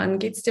Yoga an,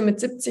 geht es dir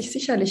mit 70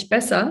 sicherlich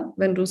besser,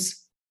 wenn du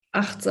es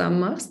achtsam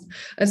machst,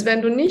 als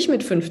wenn du nicht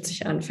mit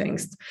 50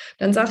 anfängst.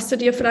 Dann sagst du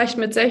dir vielleicht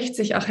mit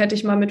 60, ach, hätte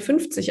ich mal mit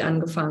 50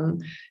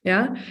 angefangen.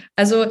 Ja,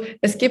 also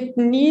es gibt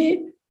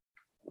nie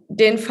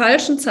den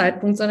falschen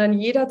Zeitpunkt, sondern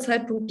jeder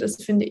Zeitpunkt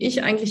ist, finde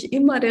ich, eigentlich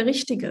immer der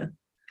richtige.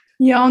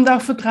 Ja, und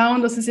auch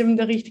Vertrauen, dass es eben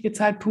der richtige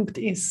Zeitpunkt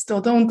ist,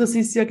 oder? Und das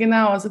ist ja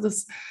genau, also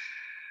das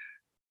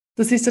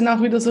ist dann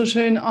auch wieder so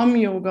schön am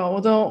Yoga,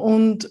 oder?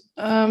 Und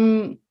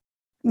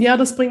ja,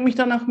 das bringt mich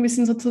dann auch ein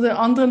bisschen so zu der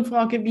anderen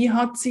Frage, wie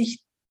hat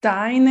sich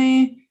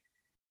deine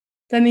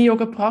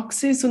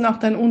Yoga-Praxis und auch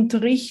dein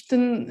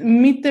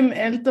Unterrichten mit dem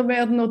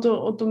Älterwerden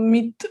oder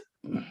mit,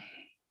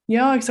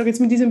 ja, ich sage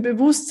jetzt mit diesem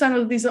Bewusstsein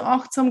oder dieser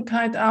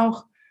Achtsamkeit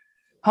auch,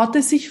 hat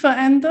es sich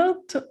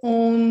verändert?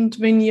 Und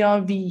wenn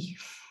ja, wie?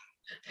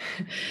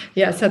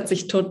 Ja, es hat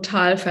sich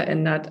total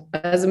verändert.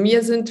 Also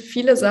mir sind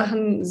viele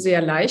Sachen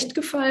sehr leicht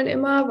gefallen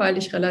immer, weil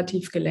ich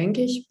relativ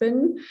gelenkig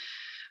bin.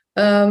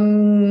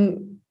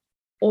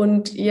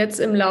 Und jetzt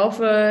im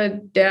Laufe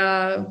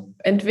der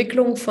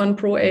Entwicklung von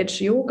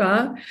Pro-Age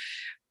Yoga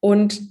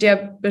und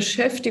der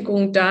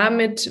Beschäftigung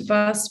damit,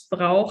 was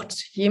braucht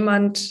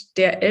jemand,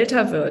 der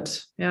älter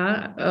wird,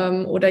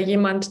 ja, oder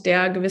jemand,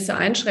 der gewisse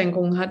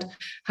Einschränkungen hat,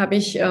 habe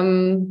ich ja,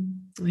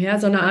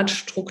 so eine Art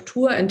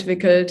Struktur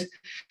entwickelt,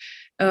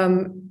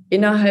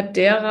 innerhalb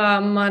derer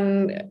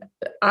man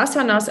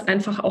Asanas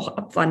einfach auch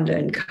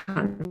abwandeln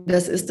kann.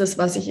 Das ist das,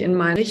 was ich in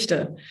meine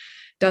richte,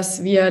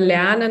 dass wir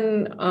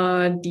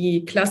lernen,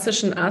 die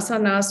klassischen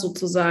Asanas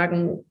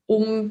sozusagen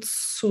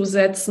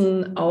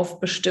umzusetzen auf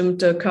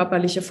bestimmte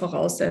körperliche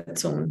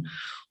Voraussetzungen.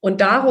 Und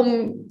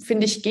darum,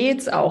 finde ich, geht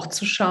es auch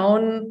zu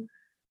schauen,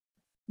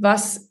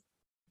 was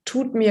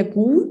tut mir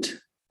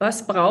gut,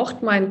 was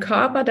braucht mein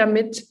Körper,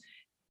 damit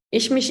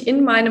ich mich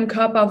in meinem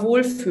Körper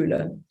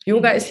wohlfühle.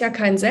 Yoga ist ja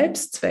kein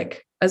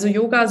Selbstzweck. Also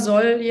Yoga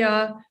soll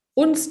ja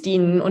uns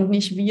dienen und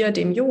nicht wir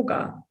dem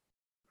Yoga.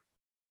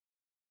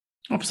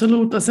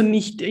 Absolut, also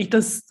nicht,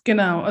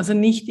 genau, also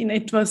nicht in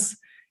etwas,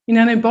 in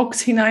eine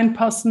Box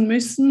hineinpassen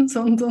müssen,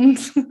 sondern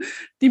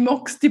die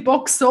Box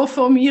so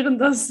formieren,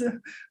 dass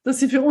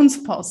sie für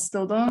uns passt,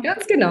 oder?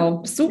 Ganz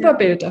genau, super Ja.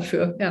 Bild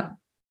dafür, ja.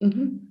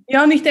 Mhm.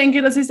 Ja, und ich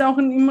denke, das ist auch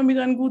immer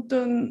wieder ein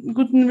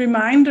guten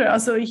Reminder.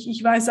 Also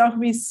ich weiß auch,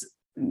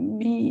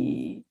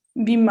 wie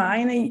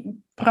meine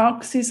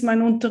Praxis,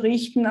 mein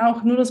Unterrichten,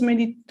 auch nur das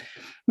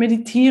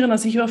Meditieren.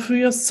 Also ich war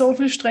früher so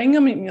viel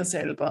strenger mit mir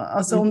selber.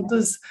 Also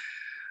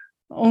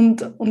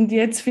und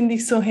jetzt finde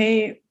ich so,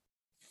 hey,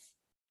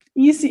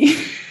 easy,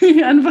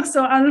 einfach so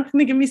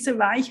eine gewisse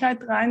Weichheit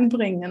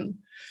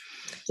reinbringen.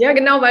 Ja,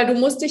 genau, weil du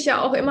musst dich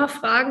ja auch immer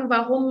fragen,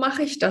 warum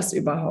mache ich das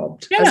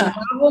überhaupt? Ja. Also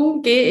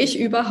warum gehe ich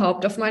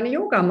überhaupt auf meine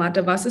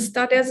Yogamatte? Was ist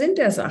da der Sinn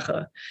der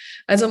Sache?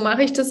 Also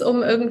mache ich das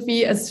um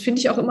irgendwie, also das finde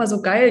ich auch immer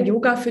so geil,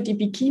 Yoga für die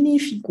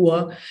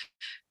Bikini-Figur.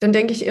 Dann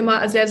denke ich immer,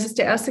 also das ist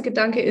der erste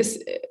Gedanke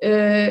ist,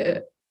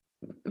 das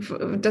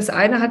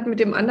eine hat mit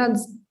dem anderen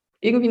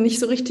irgendwie nicht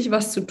so richtig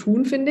was zu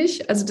tun, finde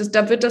ich. Also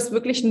da wird das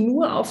wirklich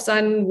nur auf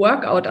seinen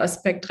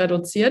Workout-Aspekt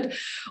reduziert.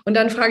 Und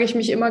dann frage ich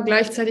mich immer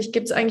gleichzeitig,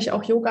 gibt es eigentlich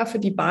auch Yoga für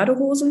die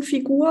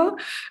Badehosenfigur?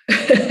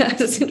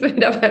 Also sind wir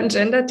wieder beim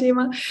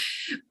Gender-Thema.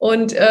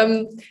 Und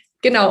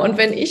genau, und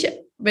wenn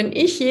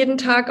ich jeden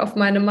Tag auf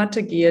meine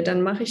Matte gehe,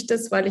 dann mache ich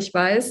das, weil ich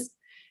weiß,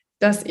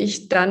 dass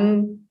ich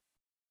dann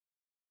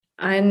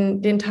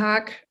den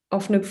Tag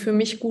auf eine für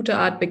mich gute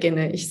Art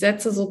beginne. Ich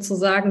setze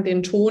sozusagen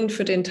den Ton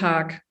für den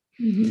Tag.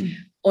 Mhm.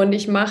 Und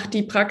ich mache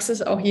die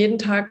Praxis auch jeden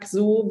Tag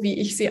so, wie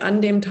ich sie an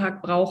dem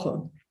Tag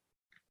brauche.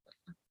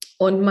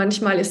 Und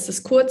manchmal ist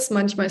es kurz,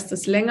 manchmal ist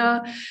es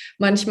länger,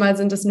 manchmal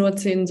sind es nur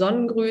 10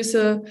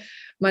 Sonnengrüße,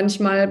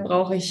 manchmal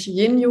brauche ich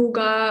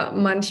Yin-Yoga,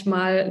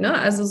 manchmal, ne,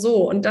 also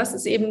so. Und das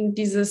ist eben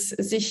dieses,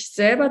 sich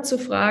selber zu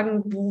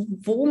fragen,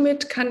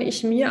 womit kann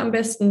ich mir am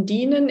besten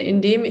dienen,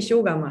 indem ich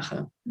Yoga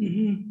mache.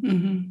 Mhm.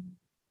 Mhm.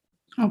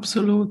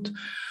 Absolut.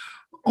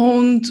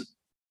 Und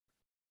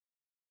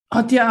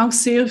hat ja auch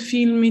sehr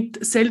viel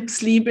mit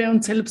Selbstliebe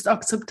und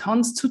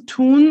Selbstakzeptanz zu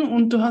tun.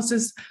 Und du hast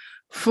es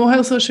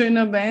vorher so schön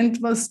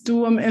erwähnt, was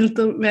du am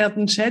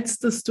Älterwerden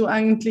schätzt, dass du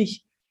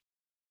eigentlich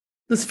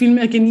das viel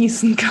mehr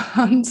genießen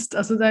kannst.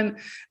 Also dein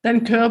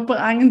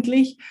Körper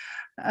eigentlich,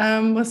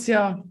 was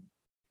ja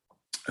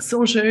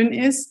so schön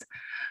ist.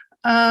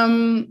 Ja,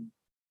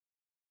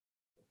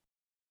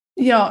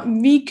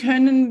 wie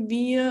können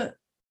wir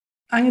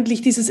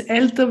eigentlich dieses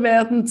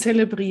Älterwerden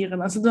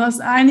zelebrieren? Also du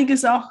hast einige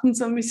Sachen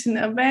so ein bisschen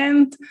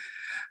erwähnt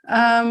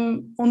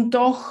und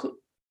doch,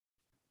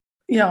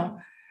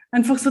 ja,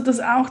 einfach so, dass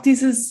auch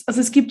dieses,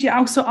 also es gibt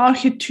ja auch so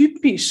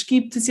archetypisch,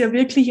 gibt es ja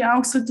wirklich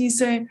auch so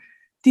diese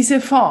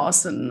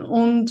Phasen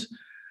und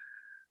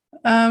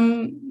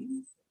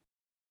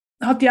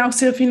hat ja auch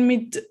sehr viel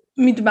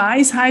mit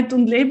Weisheit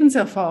und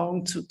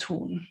Lebenserfahrung zu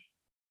tun.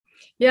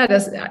 Ja,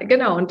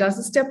 genau, und das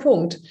ist der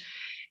Punkt.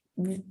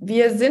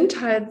 Wir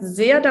sind halt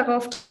sehr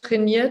darauf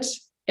trainiert,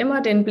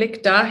 immer den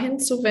Blick dahin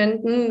zu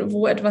wenden,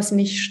 wo etwas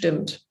nicht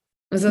stimmt.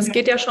 Also es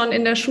geht ja schon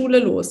in der Schule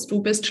los.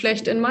 Du bist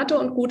schlecht in Mathe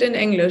und gut in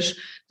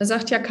Englisch. Da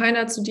sagt ja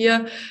keiner zu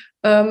dir,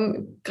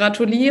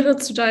 gratuliere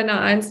zu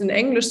deiner Eins in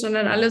Englisch,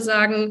 sondern alle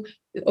sagen,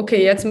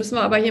 okay, jetzt müssen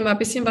wir aber hier mal ein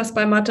bisschen was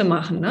bei Mathe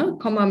machen. Ne?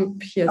 Komm mal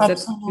hier,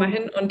 setz dich mal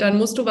hin und dann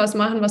musst du was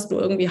machen, was du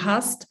irgendwie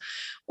hast.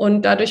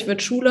 Und dadurch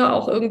wird Schule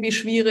auch irgendwie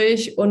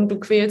schwierig und du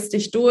quälst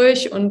dich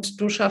durch und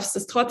du schaffst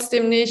es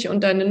trotzdem nicht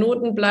und deine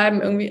Noten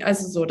bleiben irgendwie,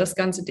 also so das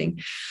ganze Ding.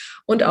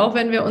 Und auch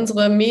wenn wir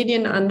unsere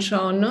Medien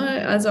anschauen,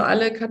 ne, also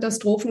alle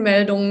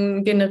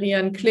Katastrophenmeldungen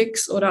generieren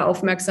Klicks oder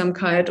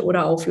Aufmerksamkeit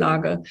oder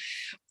Auflage.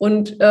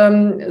 Und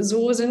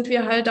so sind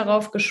wir halt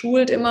darauf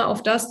geschult, immer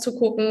auf das zu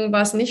gucken,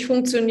 was nicht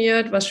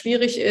funktioniert, was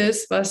schwierig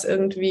ist, was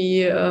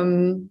irgendwie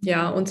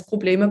uns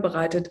Probleme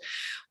bereitet.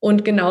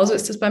 Und genauso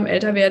ist es beim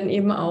Älterwerden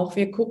eben auch.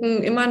 Wir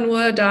gucken immer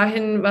nur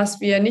dahin, was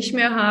wir nicht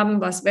mehr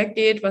haben, was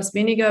weggeht, was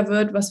weniger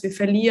wird, was wir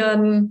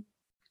verlieren.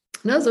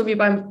 Ne? So wie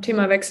beim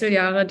Thema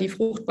Wechseljahre, die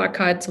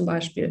Fruchtbarkeit zum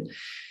Beispiel.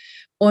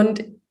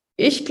 Und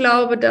ich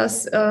glaube,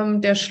 dass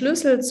der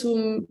Schlüssel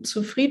zum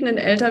zufriedenen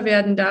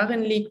Älterwerden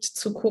darin liegt,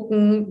 zu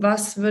gucken,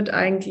 was wird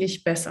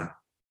eigentlich besser.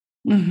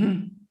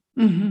 Mhm.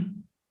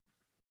 Mhm.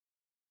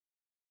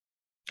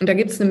 Und da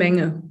gibt es eine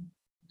Menge.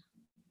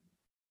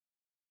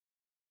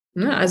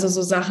 Ne? Also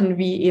so Sachen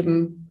wie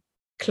eben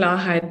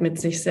Klarheit mit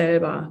sich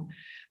selber,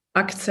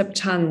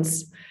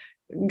 Akzeptanz,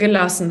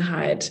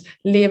 Gelassenheit,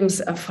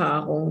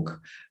 Lebenserfahrung,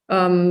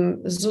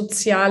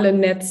 soziale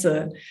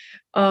Netze,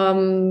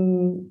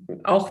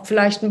 auch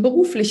vielleicht ein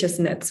berufliches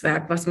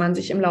Netzwerk, was man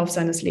sich im Laufe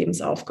seines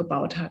Lebens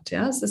aufgebaut hat.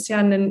 Ja, es ist ja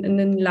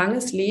ein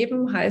langes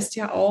Leben, heißt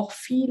ja auch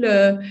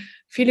viele,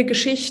 viele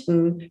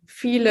Geschichten,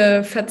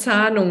 viele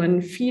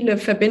Verzahnungen, viele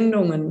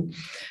Verbindungen,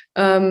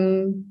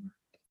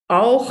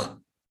 auch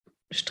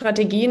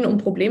Strategien, um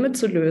Probleme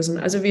zu lösen.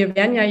 Also wir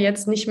wären ja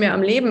jetzt nicht mehr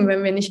am Leben,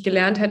 wenn wir nicht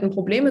gelernt hätten,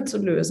 Probleme zu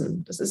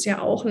lösen. Das ist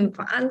ja auch ein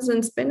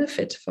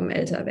Wahnsinns-Benefit vom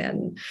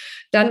Älterwerden.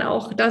 Dann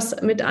auch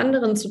das mit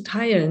anderen zu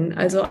teilen,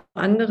 also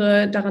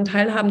andere daran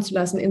teilhaben zu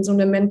lassen, in so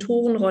eine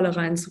Mentorenrolle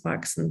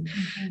reinzuwachsen,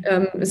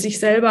 sich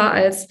selber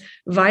als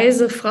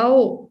weise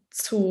Frau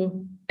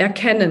zu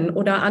erkennen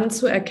oder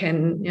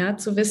anzuerkennen, ja,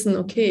 zu wissen,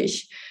 okay,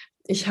 ich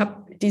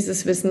habe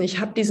dieses Wissen, ich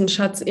habe diesen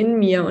Schatz in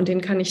mir und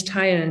den kann ich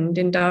teilen,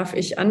 den darf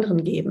ich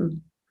anderen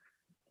geben.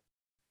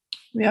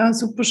 Ja,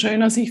 super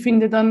schön. Also ich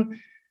finde,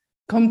 dann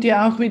kommt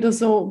ja auch wieder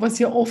so, was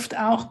ja oft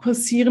auch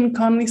passieren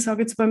kann, ich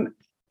sage jetzt beim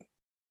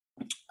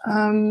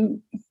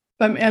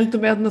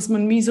Älterwerden, dass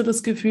man wie so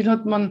das Gefühl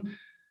hat, man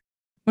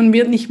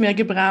wird nicht mehr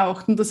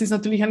gebraucht. Und das ist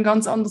natürlich ein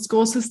ganz anderes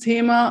großes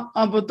Thema,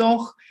 aber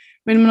doch,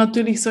 wenn man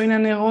natürlich so in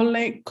eine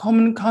Rolle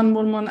kommen kann,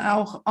 wo man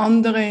auch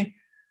andere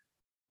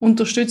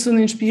unterstützen und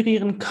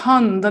inspirieren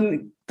kann,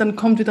 dann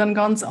kommt wieder ein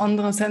ganz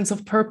anderer Sense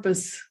of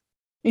Purpose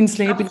ins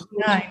Leben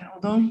hinein,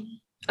 oder?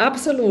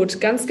 Absolut,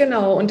 ganz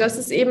genau. Und das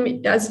ist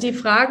eben, also die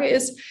Frage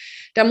ist,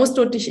 da musst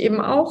du dich eben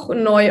auch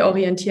neu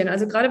orientieren.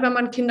 Also gerade wenn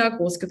man Kinder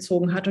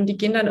großgezogen hat und die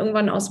gehen dann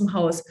irgendwann aus dem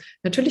Haus,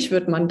 natürlich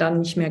wird man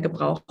dann nicht mehr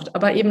gebraucht,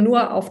 aber eben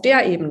nur auf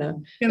der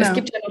Ebene. Genau. Es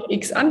gibt ja noch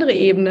x andere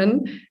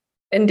Ebenen,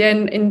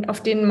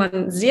 auf denen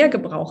man sehr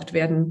gebraucht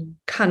werden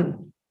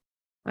kann.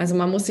 Also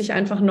man muss sich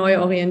einfach neu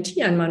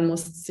orientieren, man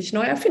muss sich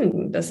neu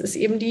erfinden. Das ist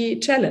eben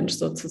die Challenge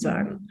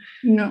sozusagen.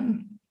 Ja.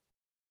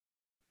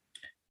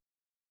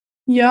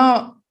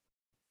 Ja,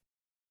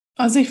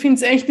 also ich finde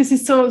es echt, es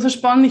ist so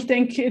spannend. Ich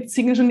denke, jetzt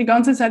singe schon die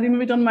ganze Zeit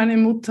immer wieder an meine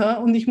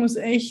Mutter und ich muss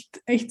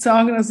echt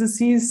sagen, also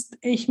sie ist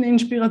echt eine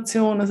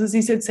Inspiration. Also sie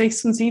ist jetzt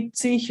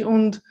 76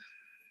 und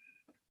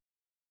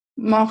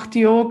macht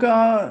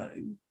Yoga,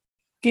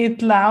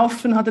 geht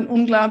laufen, hat ein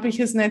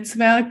unglaubliches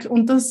Netzwerk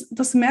und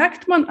das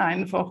merkt man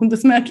einfach und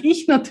das merke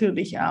ich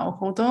natürlich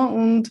auch, oder?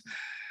 Und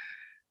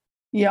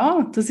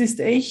ja, das ist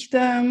echt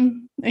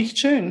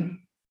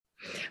schön.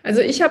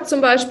 Also ich habe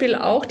zum Beispiel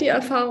auch die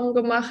Erfahrung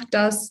gemacht,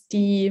 dass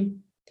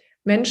die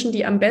Menschen,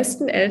 die am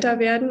besten älter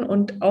werden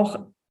und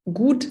auch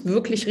gut,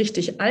 wirklich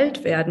richtig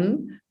alt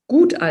werden,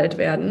 gut alt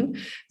werden,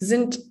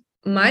 sind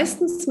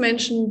meistens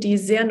Menschen, die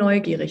sehr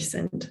neugierig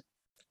sind.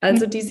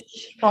 Also die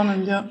sich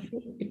spannend, ja.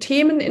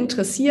 Themen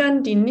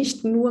interessieren, die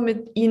nicht nur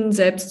mit ihnen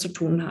selbst zu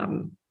tun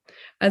haben.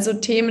 Also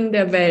Themen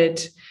der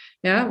Welt,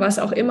 ja, was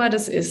auch immer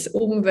das ist,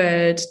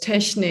 Umwelt,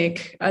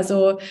 Technik.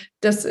 Also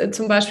das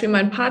zum Beispiel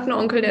mein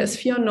Patenonkel, der ist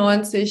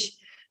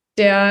 94,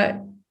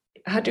 der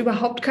hat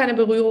überhaupt keine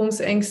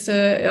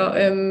Berührungsängste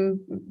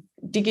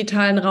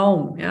digitalen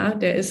Raum. Ja?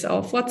 Der ist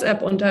auf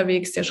WhatsApp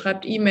unterwegs, der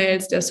schreibt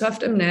E-Mails, der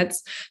surft im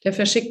Netz, der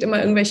verschickt immer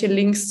irgendwelche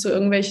Links zu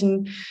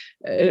irgendwelchen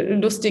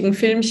lustigen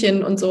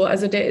Filmchen und so.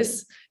 Also der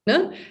ist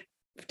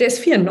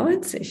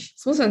 94.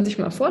 Das muss man sich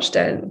mal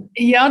vorstellen.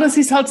 Ja, das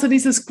ist halt so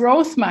dieses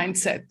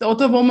Growth-Mindset,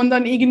 oder? Wo man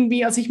dann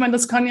irgendwie, also ich meine,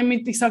 das kann ja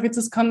ich sage jetzt,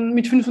 das kann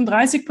mit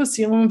 35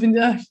 passieren, wo man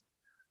findet, ja,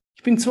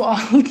 ich bin zu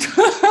alt.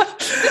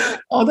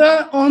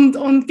 Oder?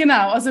 Und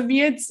genau, also wie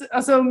jetzt,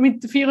 also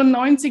mit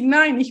 94,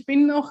 nein,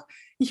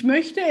 ich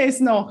möchte es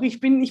noch, ich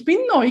bin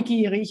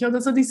neugierig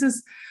oder so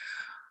dieses.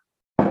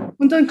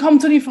 Und dann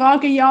kommt so die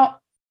Frage, ja,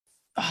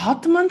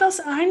 hat man das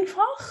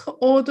einfach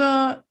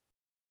oder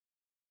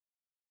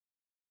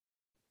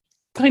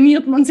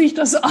trainiert man sich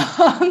das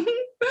an?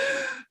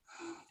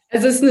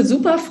 Also es ist eine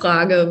super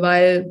Frage,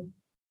 weil,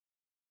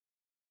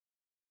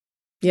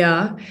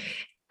 ja,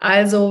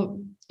 also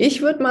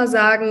ich würde mal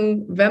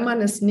sagen, wenn man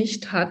es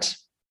nicht hat,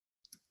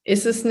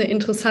 ist es eine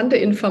interessante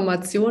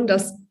Information,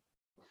 dass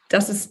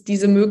es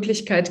diese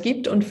Möglichkeit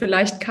gibt und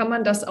vielleicht kann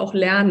man das auch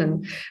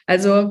lernen.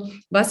 Also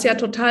was ja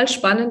total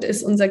spannend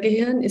ist, unser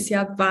Gehirn ist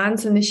ja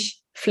wahnsinnig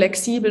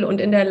flexibel und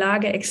in der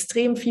Lage,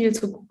 extrem viel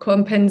zu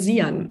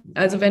kompensieren.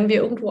 Also wenn wir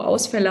irgendwo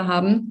Ausfälle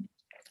haben,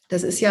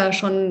 das ist ja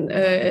schon,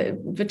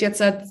 wird jetzt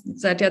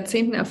seit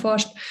Jahrzehnten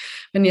erforscht,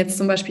 wenn jetzt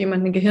zum Beispiel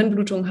jemand eine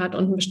Gehirnblutung hat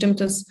und ein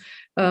bestimmtes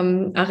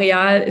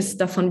Areal ist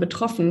davon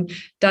betroffen,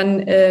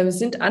 dann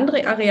sind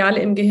andere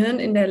Areale im Gehirn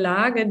in der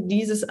Lage,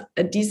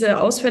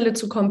 diese Ausfälle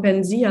zu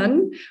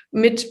kompensieren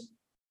mit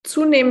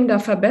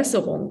zunehmender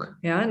Verbesserung.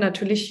 Ja,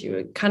 natürlich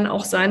kann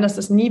auch sein, dass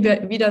es nie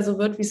wieder so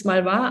wird, wie es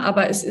mal war,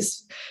 aber es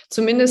ist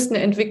zumindest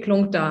eine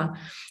Entwicklung da.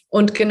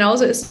 Und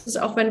genauso ist es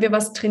auch, wenn wir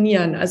was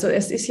trainieren. Also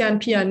es ist ja ein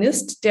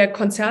Pianist, der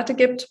Konzerte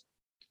gibt,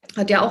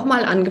 hat ja auch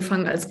mal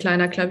angefangen als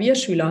kleiner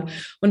Klavierschüler.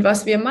 Und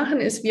was wir machen,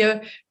 ist,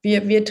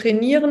 wir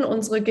trainieren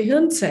unsere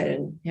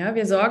Gehirnzellen. Ja,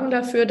 wir sorgen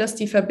dafür, dass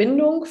die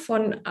Verbindung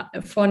vom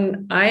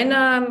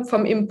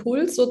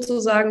Impuls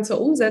sozusagen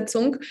zur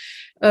Umsetzung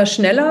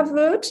schneller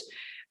wird.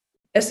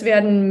 Es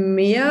werden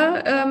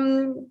mehr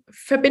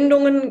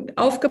Verbindungen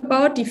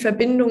aufgebaut. Die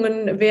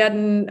Verbindungen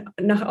werden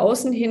nach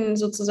außen hin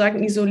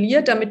sozusagen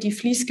isoliert, damit die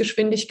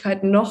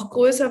Fließgeschwindigkeit noch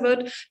größer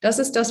wird. Das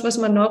ist das, was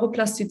man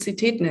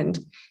Neuroplastizität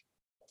nennt.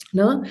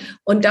 Ne?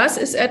 Und das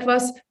ist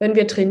etwas, wenn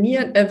wir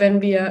trainieren,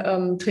 wenn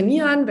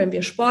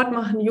wir Sport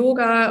machen,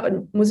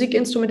 Yoga,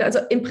 Musikinstrumente, also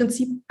im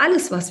Prinzip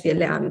alles, was wir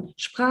lernen,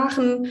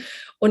 Sprachen.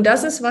 Und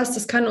das ist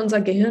das kann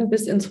unser Gehirn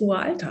bis ins hohe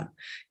Alter.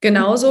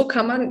 Genauso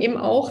kann man eben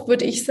auch,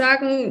 würde ich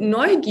sagen,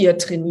 Neugier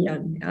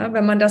trainieren, ja,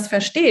 wenn man das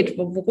versteht,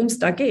 worum es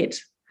da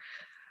geht.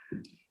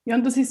 Ja,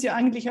 und das ist ja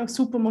eigentlich auch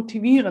super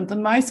motivierend.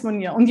 Dann weiß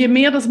man ja, und je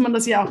mehr, dass man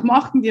das ja auch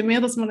macht und je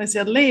mehr, dass man es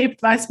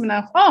erlebt, weiß man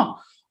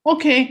auch,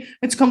 okay,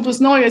 jetzt kommt was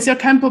Neues, ja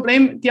kein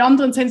Problem, die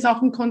anderen 10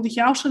 Sachen konnte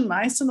ich auch schon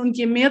meistern und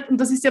je mehr,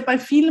 und das ist ja bei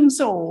vielem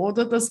so,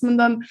 oder, dass man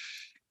dann,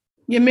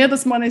 je mehr,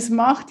 dass man es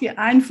macht, je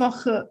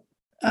einfacher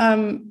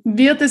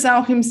wird es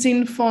auch im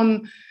Sinn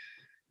von,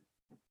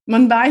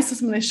 man weiß,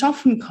 dass man es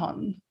schaffen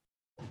kann.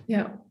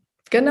 Ja.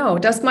 Genau,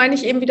 das meine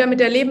ich eben wieder mit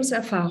der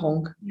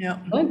Lebenserfahrung.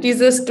 Ja.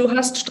 Du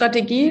hast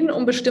Strategien,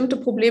 um bestimmte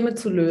Probleme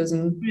zu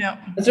lösen. Ja.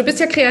 Also du bist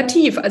ja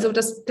kreativ. Also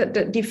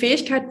die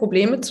Fähigkeit,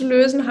 Probleme zu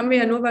lösen, haben wir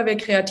ja nur, weil wir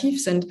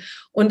kreativ sind.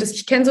 Und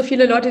ich kenne so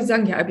viele Leute, die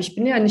sagen, ja, aber ich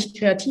bin ja nicht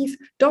kreativ.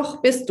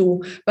 Doch, bist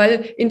du.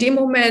 Weil in dem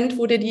Moment,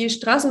 wo dir die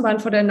Straßenbahn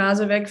vor der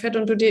Nase wegfährt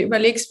und du dir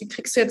überlegst, wie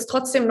kriegst du jetzt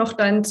trotzdem noch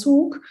deinen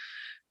Zug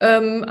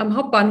am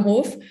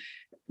Hauptbahnhof,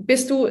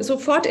 bist du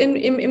sofort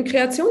im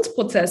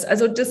Kreationsprozess.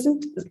 Also das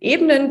sind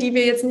Ebenen, die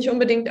wir jetzt nicht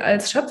unbedingt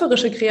als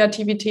schöpferische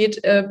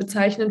Kreativität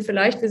bezeichnen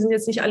vielleicht. Wir sind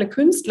jetzt nicht alle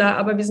Künstler,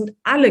 aber wir sind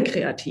alle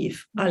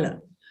kreativ,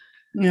 alle.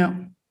 Ja,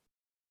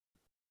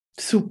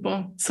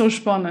 super, so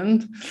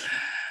spannend.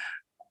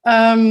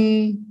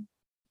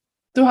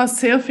 Du hast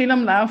sehr viel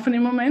am Laufen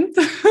im Moment,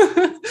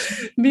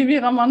 wie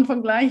wir am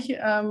Anfang gleich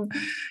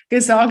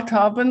gesagt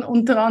haben.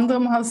 Unter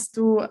anderem hast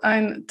du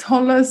ein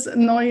tolles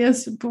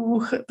neues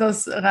Buch,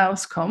 das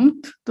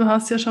rauskommt. Du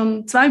hast ja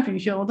schon 2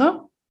 Bücher,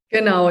 oder?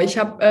 Genau, ich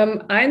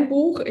habe ein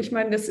Buch, ich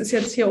meine, das ist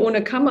jetzt hier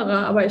ohne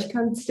Kamera, aber ich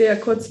kann es dir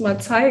kurz mal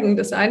zeigen.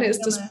 Das eine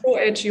ist das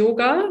Pro-Age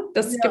Yoga,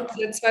 das gibt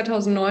es seit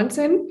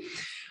 2019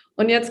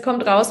 und jetzt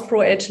kommt raus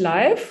Pro-Age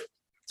Live.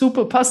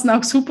 Super, passen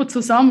auch super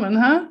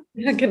zusammen, hä?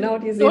 Ja, genau,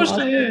 die sehen so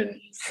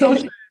schön. So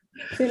schön.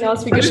 Sehen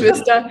aus wie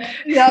Geschwister.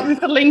 Ja, wir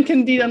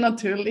verlinken die dann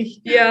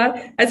natürlich. Ja,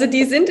 also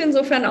die sind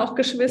insofern auch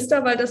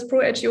Geschwister, weil das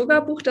Pro-Age Yoga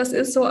Buch, das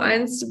ist so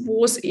eins,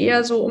 wo es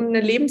eher so um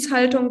eine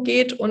Lebenshaltung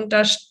geht und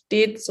da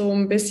steht so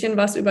ein bisschen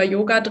was über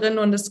Yoga drin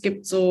und es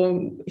gibt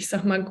so, ich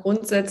sag mal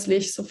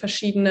grundsätzlich so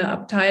verschiedene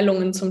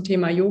Abteilungen zum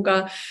Thema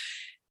Yoga,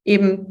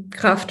 eben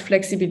Kraft,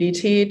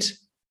 Flexibilität,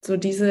 so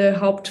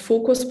diese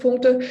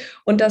Hauptfokuspunkte.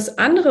 Und das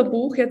andere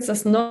Buch, jetzt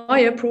das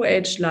neue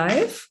Pro-Age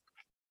Live,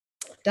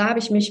 da habe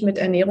ich mich mit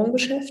Ernährung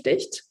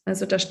beschäftigt.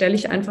 Also da stelle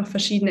ich einfach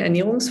verschiedene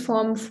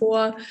Ernährungsformen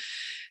vor.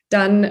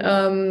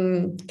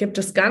 Dann gibt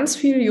es ganz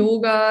viel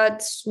Yoga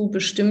zu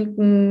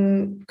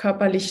bestimmten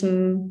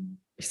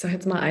körperlichen ich sage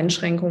jetzt mal,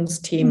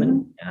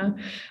 Einschränkungsthemen, ja,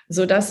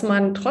 sodass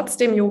man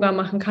trotzdem Yoga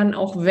machen kann,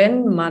 auch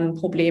wenn man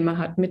Probleme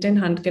hat mit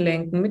den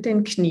Handgelenken, mit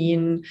den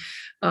Knien,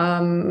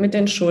 mit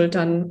den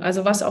Schultern,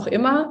 also was auch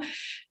immer.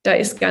 Da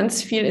ist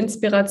ganz viel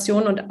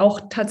Inspiration und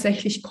auch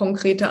tatsächlich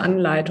konkrete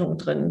Anleitung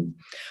drin.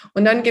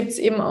 Und dann gibt es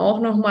eben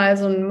auch nochmal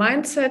so einen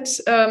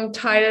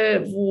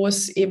Mindset-Teil, wo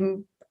es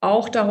eben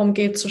auch darum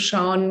geht zu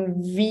schauen,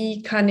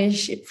 wie kann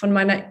ich von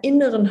meiner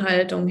inneren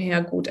Haltung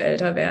her gut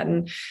älter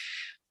werden.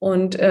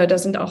 Und da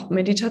sind auch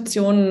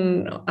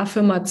Meditationen,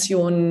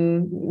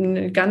 Affirmationen,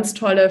 eine ganz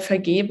tolle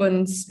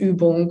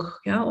Vergebensübung,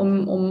 ja,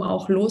 um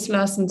auch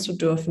loslassen zu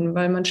dürfen,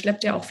 weil man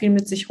schleppt ja auch viel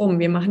mit sich rum.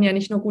 Wir machen ja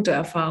nicht nur gute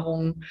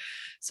Erfahrungen,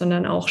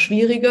 sondern auch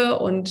schwierige.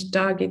 Und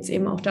da geht es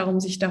eben auch darum,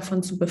 sich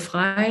davon zu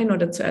befreien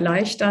oder zu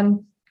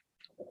erleichtern.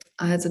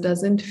 Also da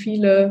sind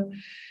viele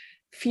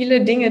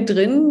Dinge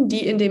drin,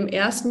 die in dem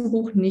ersten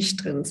Buch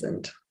nicht drin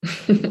sind.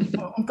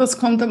 Und das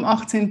kommt am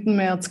 18.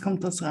 März,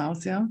 kommt das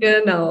raus, ja?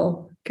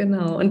 Genau.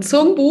 Und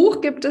zum Buch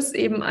gibt es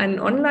eben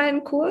einen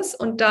Online-Kurs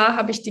und da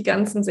habe ich die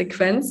ganzen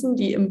Sequenzen,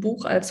 die im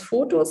Buch als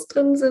Fotos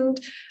drin sind,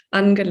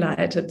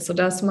 angeleitet,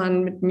 sodass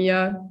man mit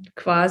mir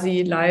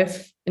quasi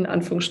live in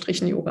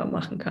Anführungsstrichen Yoga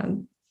machen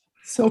kann.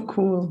 So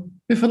cool.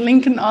 Wir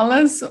verlinken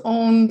alles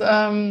und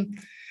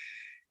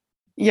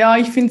ja,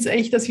 ich finde es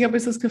echt, ich habe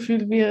jetzt das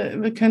Gefühl,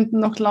 wir könnten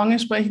noch lange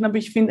sprechen, aber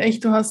ich finde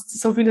echt, du hast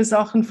so viele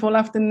Sachen voll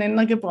auf den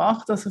Nenner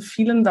gebracht, also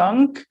vielen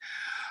Dank.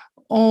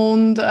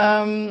 Und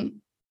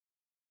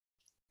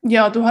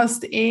ja, du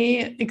hast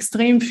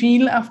extrem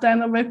viel auf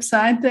deiner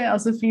Webseite,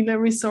 also viele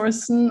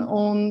Ressourcen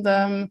und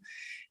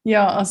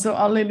ja, also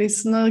alle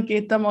Listener,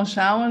 geht da mal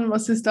schauen,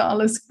 was es da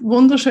alles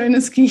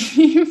Wunderschönes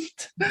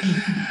gibt.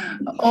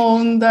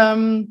 Und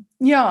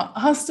ja,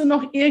 hast du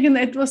noch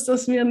irgendetwas,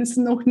 das wir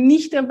noch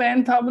nicht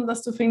erwähnt haben,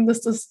 dass du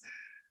findest, das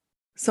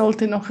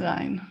sollte noch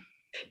rein?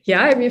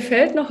 Ja, mir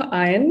fällt noch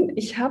ein,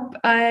 ich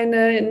habe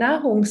eine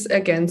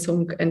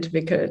Nahrungsergänzung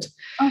entwickelt.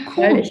 Ah,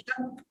 cool.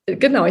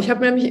 Ich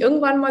habe nämlich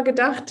irgendwann mal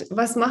gedacht,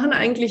 was machen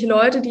eigentlich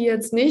Leute, die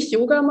jetzt nicht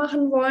Yoga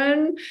machen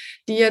wollen,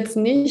 die jetzt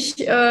nicht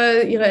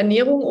ihre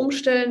Ernährung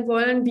umstellen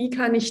wollen, wie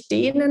kann ich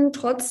denen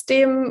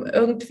trotzdem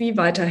irgendwie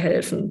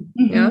weiterhelfen?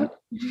 Ja?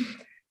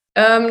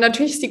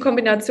 Natürlich ist die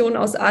Kombination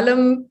aus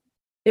allem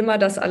immer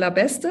das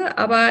Allerbeste,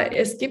 aber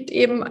es gibt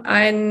eben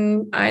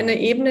eine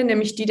Ebene,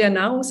 nämlich die der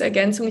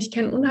Nahrungsergänzung. Ich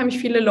kenne unheimlich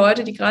viele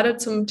Leute, die gerade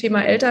zum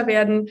Thema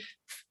Älterwerden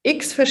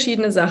x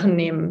verschiedene Sachen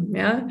nehmen.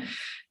 Ja?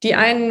 Die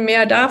einen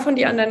mehr davon,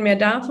 die anderen mehr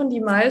davon,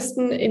 die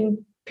meisten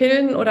in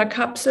Pillen- oder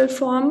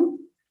Kapselform.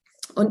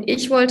 Und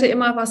ich wollte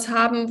immer was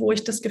haben, wo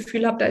ich das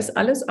Gefühl habe, da ist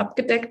alles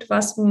abgedeckt,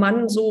 was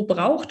man so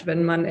braucht,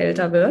 wenn man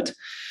älter wird,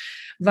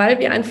 weil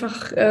wir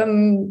einfach,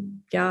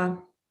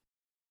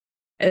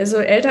 also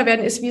älter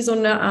werden ist wie so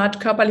eine Art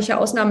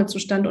körperlicher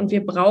Ausnahmezustand und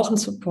wir brauchen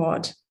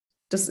Support.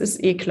 Das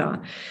ist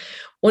klar.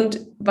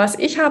 Und was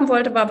ich haben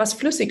wollte, war was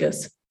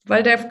Flüssiges,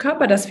 weil der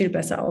Körper das viel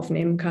besser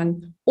aufnehmen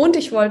kann. Und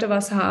ich wollte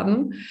was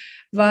haben,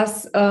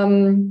 was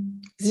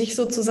sich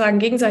sozusagen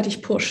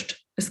gegenseitig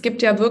pusht. Es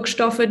gibt ja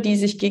Wirkstoffe, die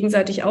sich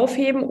gegenseitig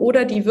aufheben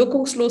oder die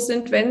wirkungslos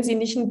sind, wenn sie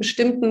nicht einen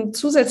bestimmten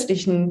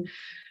zusätzlichen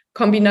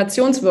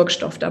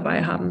Kombinationswirkstoff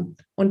dabei haben.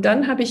 Und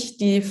dann habe ich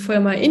die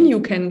Firma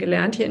Inu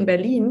kennengelernt, hier in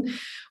Berlin.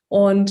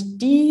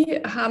 Und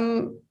die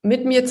haben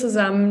mit mir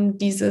zusammen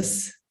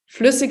dieses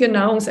flüssige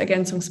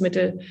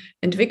Nahrungsergänzungsmittel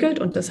entwickelt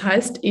und das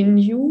heißt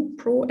Inu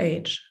Pro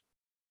Age.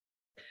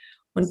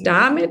 Und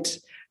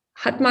damit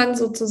hat man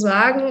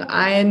sozusagen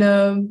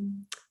eine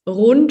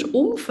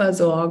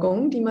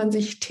Rundumversorgung, die man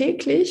sich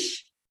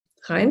täglich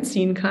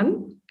reinziehen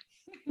kann.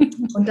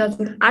 Und da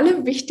sind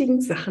alle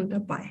wichtigen Sachen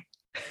dabei.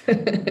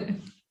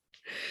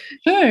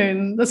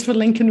 Schön, das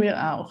verlinken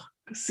wir auch.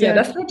 Ja,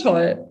 das wäre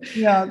toll.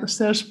 Ja, das ist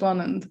sehr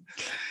spannend.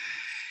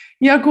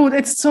 Ja gut,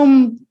 jetzt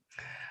zum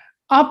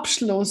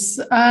Abschluss.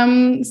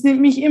 Es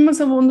nimmt mich immer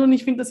so Wunder und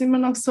ich finde das immer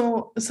noch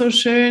so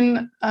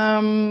schön.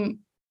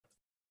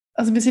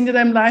 Also wir sind ja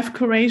da im Life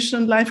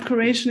Curation und Life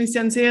Curation ist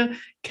ja ein sehr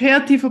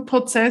kreativer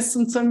Prozess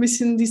und so ein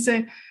bisschen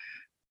diese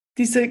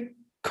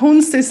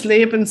Kunst des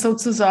Lebens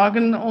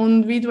sozusagen.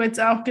 Und wie du jetzt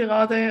auch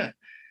gerade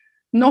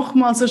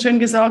nochmal so schön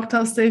gesagt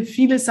hast,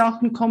 viele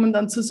Sachen kommen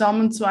dann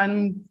zusammen zu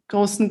einem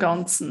großen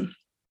Ganzen.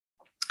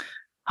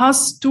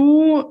 Hast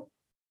du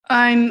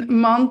ein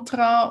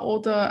Mantra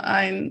oder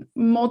ein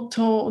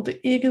Motto oder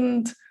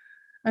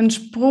irgendein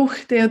Spruch,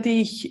 der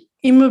dich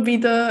immer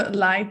wieder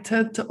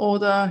leitet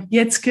oder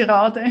jetzt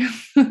gerade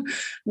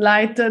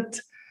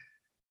leitet,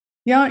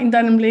 ja, in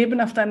deinem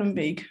Leben, auf deinem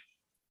Weg?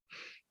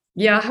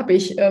 Ja, habe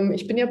ich.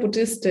 Ich bin ja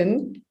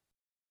Buddhistin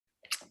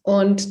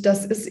und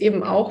das ist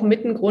eben auch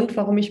mit ein Grund,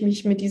 warum ich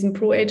mich mit diesem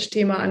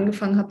Pro-Age-Thema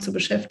angefangen habe zu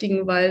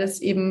beschäftigen, weil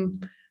es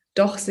eben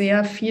doch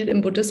sehr viel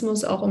im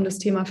Buddhismus auch um das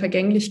Thema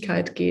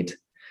Vergänglichkeit geht.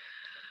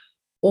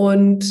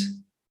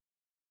 Und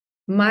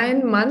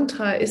mein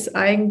Mantra ist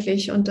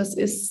eigentlich, und das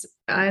ist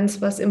eins,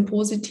 was im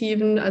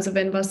Positiven, also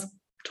wenn was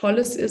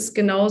Tolles ist,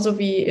 genauso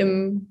wie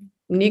im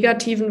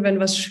Negativen, wenn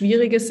was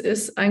Schwieriges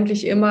ist,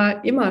 eigentlich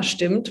immer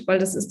stimmt, weil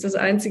das ist das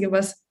Einzige,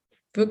 was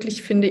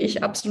wirklich, finde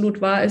ich,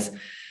 absolut wahr ist.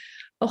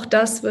 auch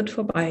das wird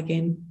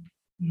vorbeigehen.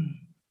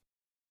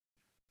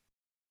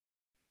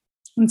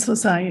 Und so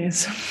sei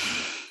es.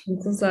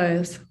 Und so sei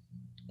es.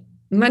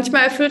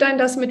 Manchmal erfüllt einen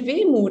das mit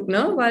Wehmut,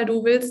 ne? Weil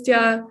du willst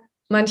ja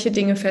manche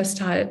Dinge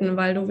festhalten,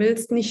 weil du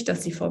willst nicht,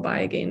 dass sie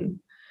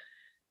vorbeigehen.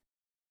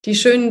 Die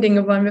schönen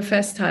Dinge wollen wir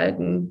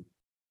festhalten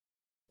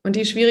und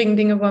die schwierigen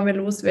Dinge wollen wir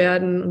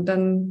loswerden. Und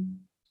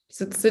dann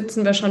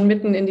sitzen wir schon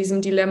mitten in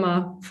diesem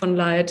Dilemma von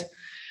Leid.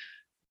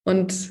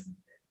 Und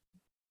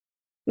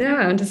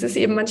ja, und es ist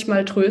eben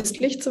manchmal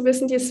tröstlich zu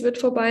wissen, es wird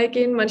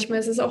vorbeigehen. Manchmal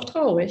ist es auch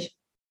traurig.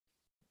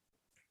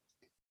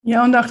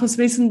 Ja, und auch das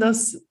Wissen,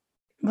 dass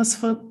was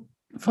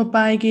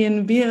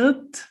vorbeigehen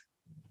wird,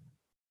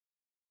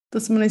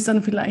 dass man es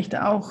dann vielleicht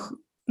auch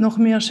noch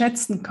mehr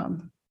schätzen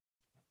kann.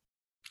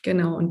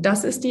 Genau, und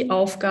das ist die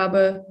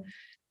Aufgabe,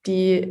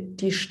 die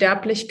die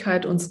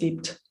Sterblichkeit uns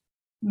gibt.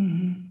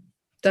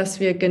 Dass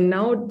wir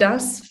genau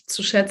das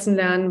zu schätzen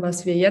lernen,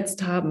 was wir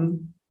jetzt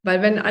haben.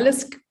 Weil wenn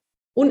alles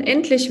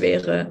unendlich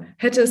wäre,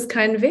 hätte es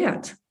keinen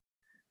Wert.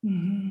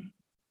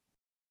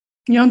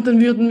 Ja, und dann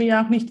würden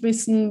wir auch nicht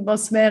wissen,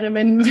 was wäre,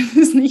 wenn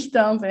es nicht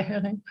da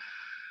wäre.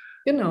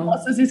 Genau.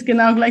 Also es ist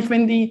genau gleich,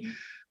 wenn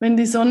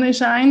die Sonne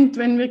scheint,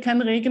 wenn wir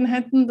keinen Regen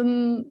hätten,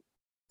 dann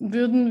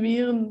würden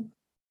wir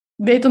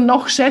weder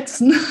noch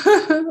schätzen,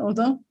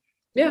 oder?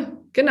 Ja,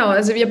 genau.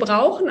 Also wir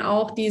brauchen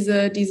auch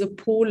diese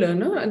Pole,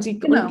 ne?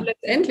 Genau. Und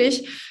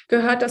letztendlich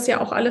gehört das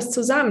ja auch alles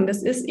zusammen.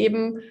 Das ist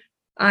eben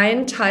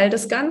ein Teil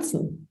des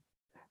Ganzen.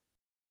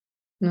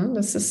 Ne?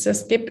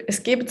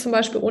 Es gäbe zum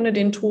Beispiel ohne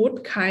den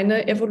Tod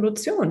keine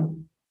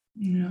Evolution.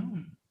 Ja.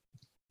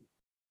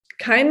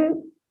 Kein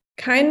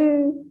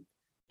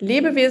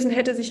Lebewesen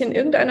hätte sich in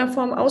irgendeiner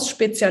Form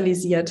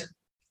ausspezialisiert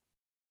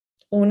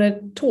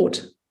ohne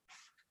Tod.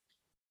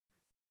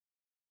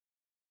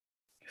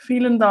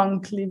 Vielen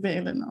Dank, liebe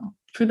Elena,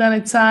 für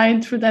deine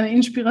Zeit, für deine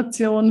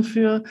Inspiration,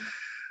 für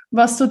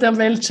was du der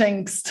Welt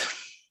schenkst.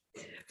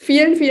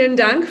 Vielen, vielen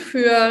Dank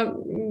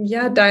für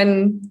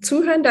dein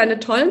Zuhören, deine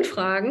tollen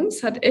Fragen.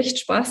 Es hat echt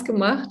Spaß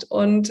gemacht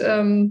und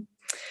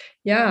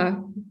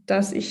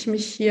dass ich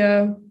mich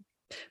hier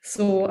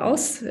so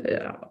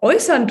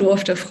äußern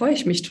durfte, freue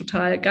ich mich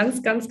total.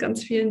 Ganz, ganz,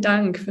 ganz vielen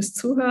Dank fürs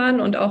Zuhören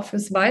und auch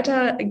fürs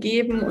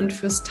Weitergeben und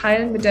fürs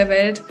Teilen mit der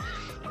Welt.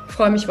 Ich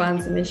freue mich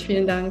wahnsinnig.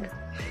 Vielen Dank.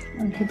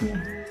 Danke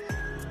dir.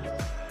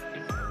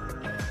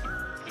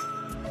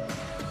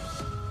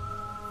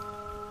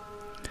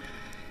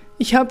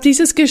 Ich habe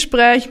dieses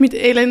Gespräch mit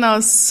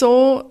Elena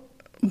so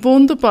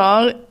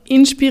wunderbar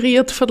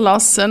inspiriert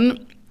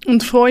verlassen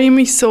und freue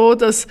mich so,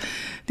 dass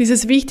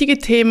dieses wichtige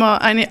Thema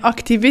eine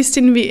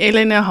Aktivistin wie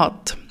Elena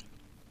hat.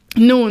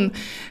 Nun,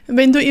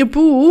 wenn du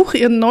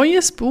ihr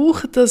neues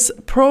Buch, das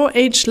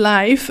Pro-Age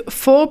Life,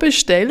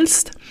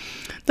 vorbestellst,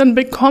 dann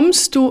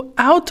bekommst du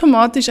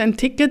automatisch ein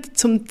Ticket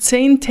zum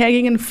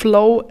 10-tägigen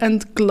Flow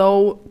and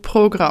Glow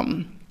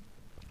Programm.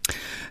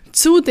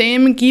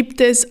 Zudem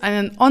gibt es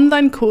einen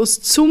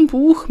Online-Kurs zum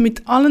Buch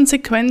mit allen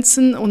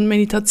Sequenzen und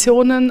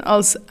Meditationen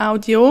als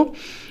Audio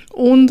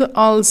und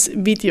als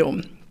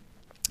Video,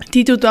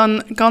 die du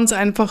dann ganz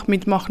einfach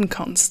mitmachen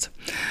kannst.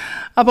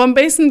 Aber am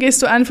besten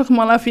gehst du einfach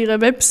mal auf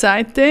ihre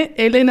Webseite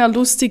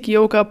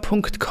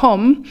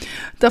elenalustigyoga.com.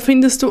 Da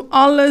findest du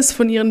alles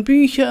von ihren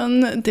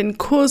Büchern, den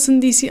Kursen,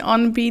 die sie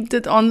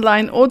anbietet,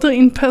 online oder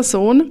in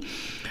Person.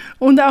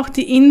 Und auch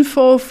die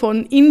Info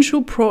von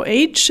Inshu Pro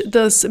Age,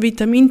 das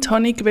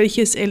Vitamin-Tonic,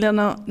 welches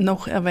Elena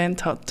noch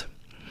erwähnt hat.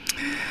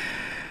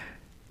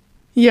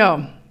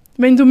 Ja,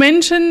 wenn du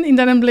Menschen in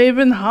deinem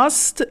Leben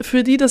hast,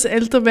 für die das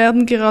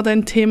Älterwerden gerade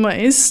ein Thema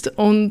ist,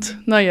 und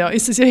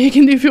ist es ja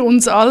irgendwie für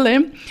uns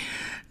alle,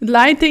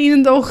 leite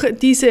ihnen doch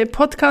diese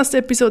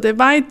Podcast-Episode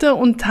weiter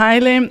und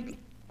teile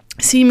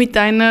sie mit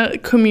deiner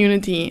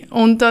Community.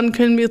 Und dann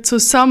können wir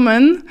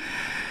zusammen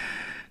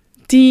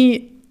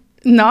die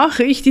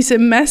Nachricht, diese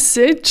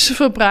Message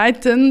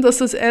verbreiten, dass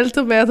das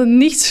Älterwerden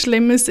nichts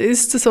Schlimmes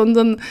ist,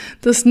 sondern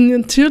das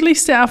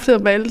Natürlichste auf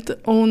der Welt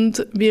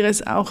und wir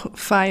es auch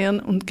feiern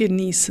und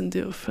genießen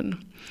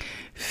dürfen.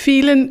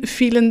 Vielen,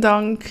 vielen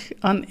Dank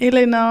an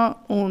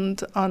Elena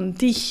und an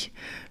dich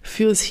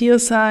fürs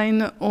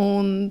Hiersein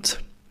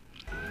und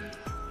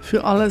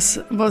für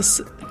alles,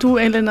 was du,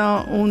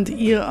 Elena, und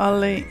ihr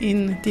alle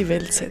in die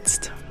Welt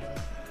setzt.